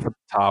Jared Goff at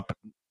the top.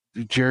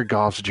 Jared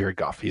Goff's Jared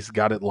Goff. He's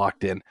got it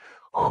locked in.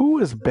 Who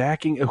is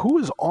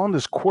on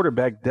this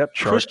quarterback depth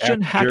chart? Christian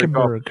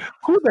Hackenberg.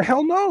 Who the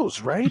hell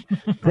knows, right?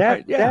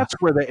 That's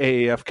where the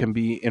AAF can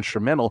be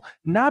instrumental,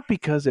 not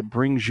because it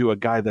brings you a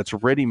guy that's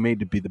ready-made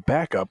to be the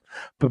backup,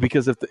 but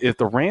because if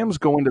the Rams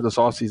go into this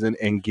offseason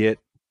and get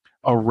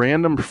a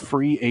random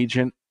free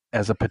agent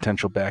as a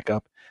potential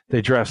backup,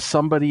 they draft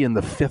somebody in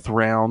the 5th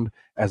round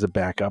as a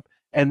backup,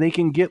 and they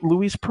can get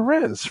Luis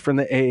Perez from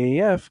the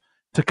AAF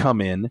to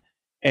come in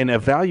and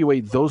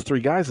evaluate those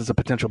 3 guys as a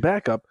potential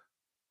backup.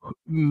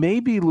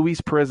 Maybe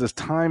Luis Perez's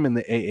time in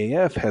the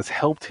AAF has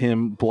helped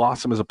him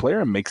blossom as a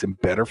player and makes him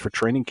better for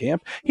training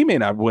camp. He may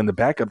not win the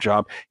backup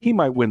job. He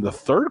might win the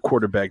 3rd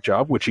quarterback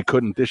job, which he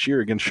couldn't this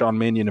year against Sean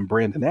Mannion and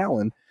Brandon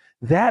Allen.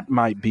 That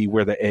might be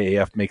where the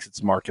AAF makes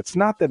its mark. It's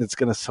not that it's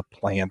going to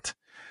supplant,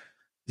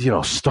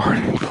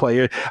 starting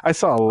player. I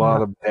saw a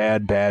lot of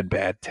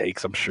bad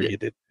takes. I'm sure you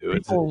did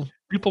too.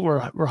 People were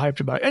hyped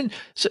about it. And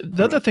so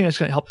the other thing that's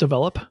going to help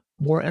develop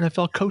more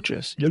NFL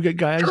coaches. You'll get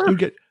guys who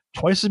get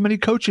twice as many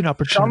coaching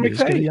opportunities.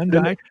 Get a young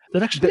guy. The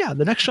next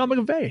Sean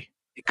McVay.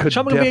 It could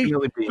Sean definitely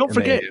McVay, be. Don't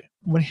forget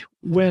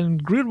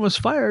when Gruden was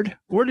fired.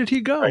 Where did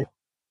he go? Right.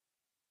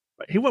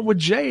 He went with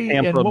Jay,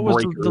 Tampa and what was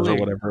Breakers the or league?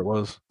 whatever it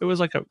was. It was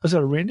like was it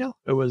arena?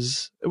 It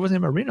wasn't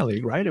even arena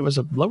league, right? It was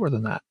lower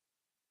than that.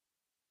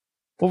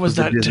 What was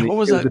that? What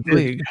was that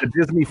league? The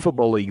Disney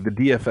Football League, the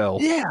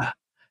DFL. Yeah.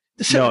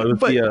 No, it was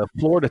the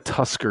Florida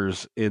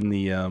Tuskers in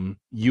the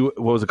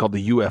what was it called?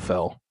 The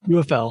UFL.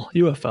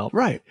 UFL,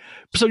 right.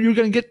 So you're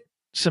going to get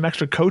some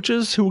extra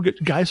coaches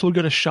guys who will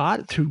get a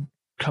shot to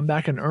come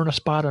back and earn a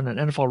spot on an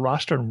NFL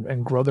roster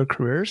and grow their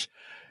careers.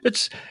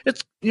 It's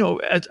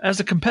as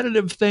a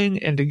competitive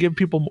thing and to give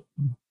people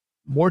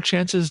more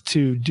chances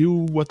to do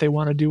what they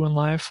want to do in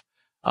life,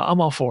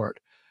 I'm all for it.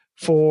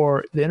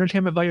 For the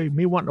entertainment value of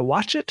me wanting to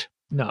watch it,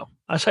 no.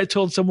 As I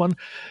told someone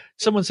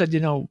said,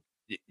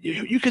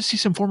 you could see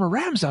some former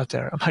Rams out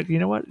there. I'm like, you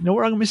know what? You know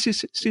where I'm going to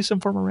see some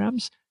former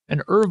Rams?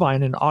 In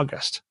Irvine in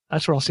August.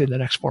 That's where I'll see the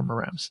next former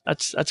Rams.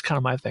 That's kind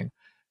of my thing.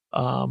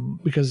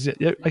 Because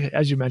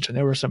as you mentioned,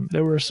 there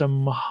were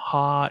some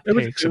hot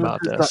takes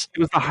about this. It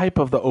was the hype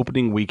of the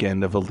opening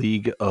weekend of a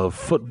league of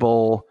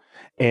football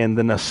and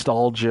the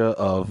nostalgia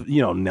of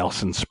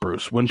Nelson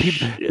Spruce. When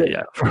people,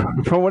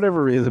 for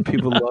whatever reason,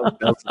 people love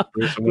Nelson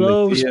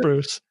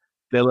Spruce.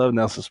 They love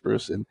Nelson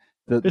Spruce, and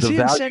is he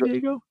in San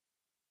Diego?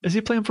 Is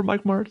he playing for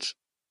Mike Martz?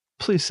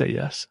 Please say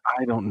yes.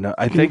 I don't know.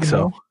 I think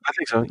so.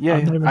 Yeah,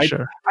 I'm not even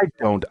sure. I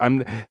don't.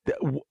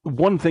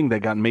 One thing that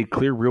got made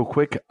clear real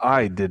quick.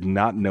 I did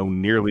not know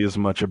nearly as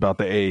much about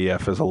the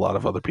AAF as a lot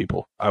of other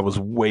people. I was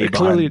way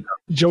clearly behind.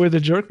 Joey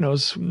the Jerk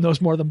knows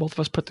more than both of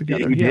us put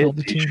together. He did. All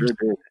the teams. He sure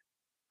did.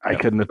 I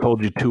couldn't have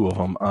told you two of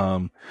them.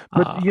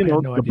 But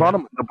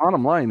the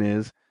bottom line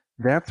is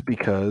that's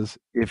because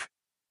if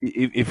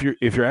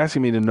you're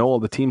asking me to know all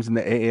the teams in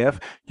the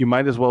AAF, you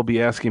might as well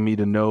be asking me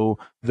to know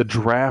the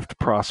draft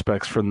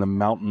prospects from the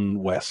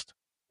Mountain West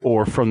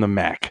or from the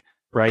MAC,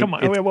 right? Come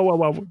on,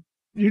 whoa.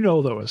 You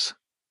know those.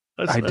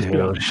 I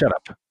do. Shut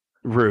up.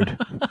 Rude.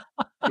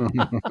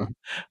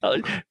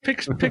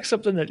 Pick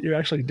something that you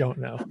actually don't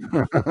know.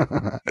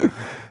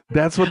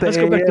 That's what Let's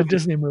go back to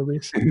Disney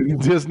movies.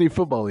 Disney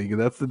Football League.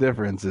 That's the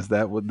difference.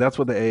 That's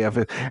what the AAF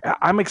is.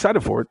 I'm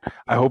excited for it.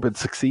 I hope it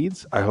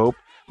succeeds. I hope,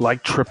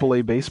 like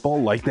AAA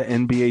baseball, like the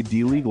NBA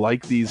D League,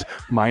 like these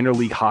minor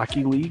league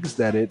hockey leagues,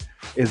 that it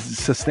is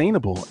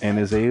sustainable and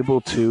is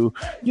able to,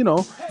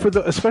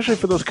 especially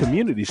for those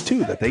communities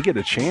too, that they get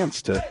a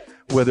chance to,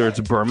 whether it's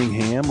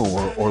Birmingham or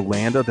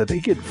Orlando, that they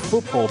get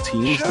football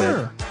teams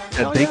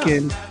that they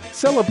can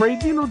celebrate,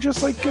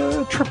 just like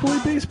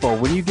AAA baseball.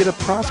 When you get a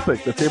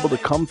prospect that's able to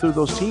come through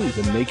those teams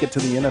and make it to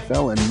the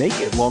NFL and make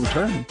it long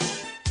term,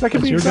 that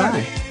could be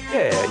exciting.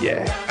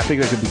 Yeah. I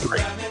think that could be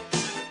great.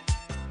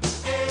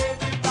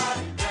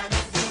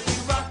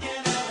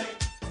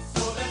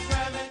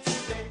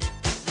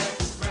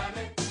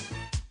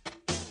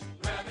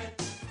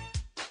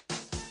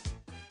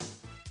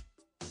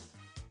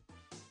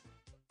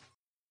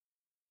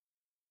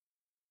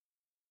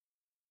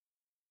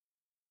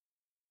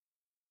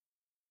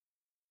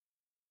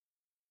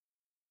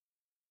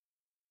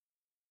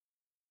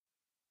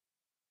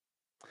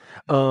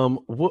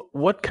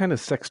 What kind of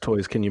sex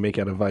toys can you make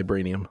out of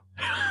vibranium?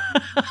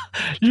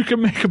 You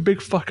can make a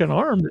big fucking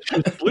arm that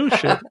shoots blue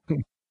shit.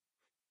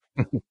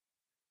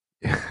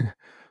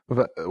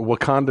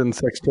 Wakandan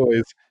sex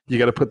toys. You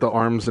got to put the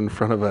arms in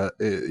front of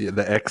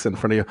the X in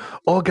front of you.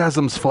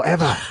 Orgasms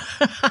forever.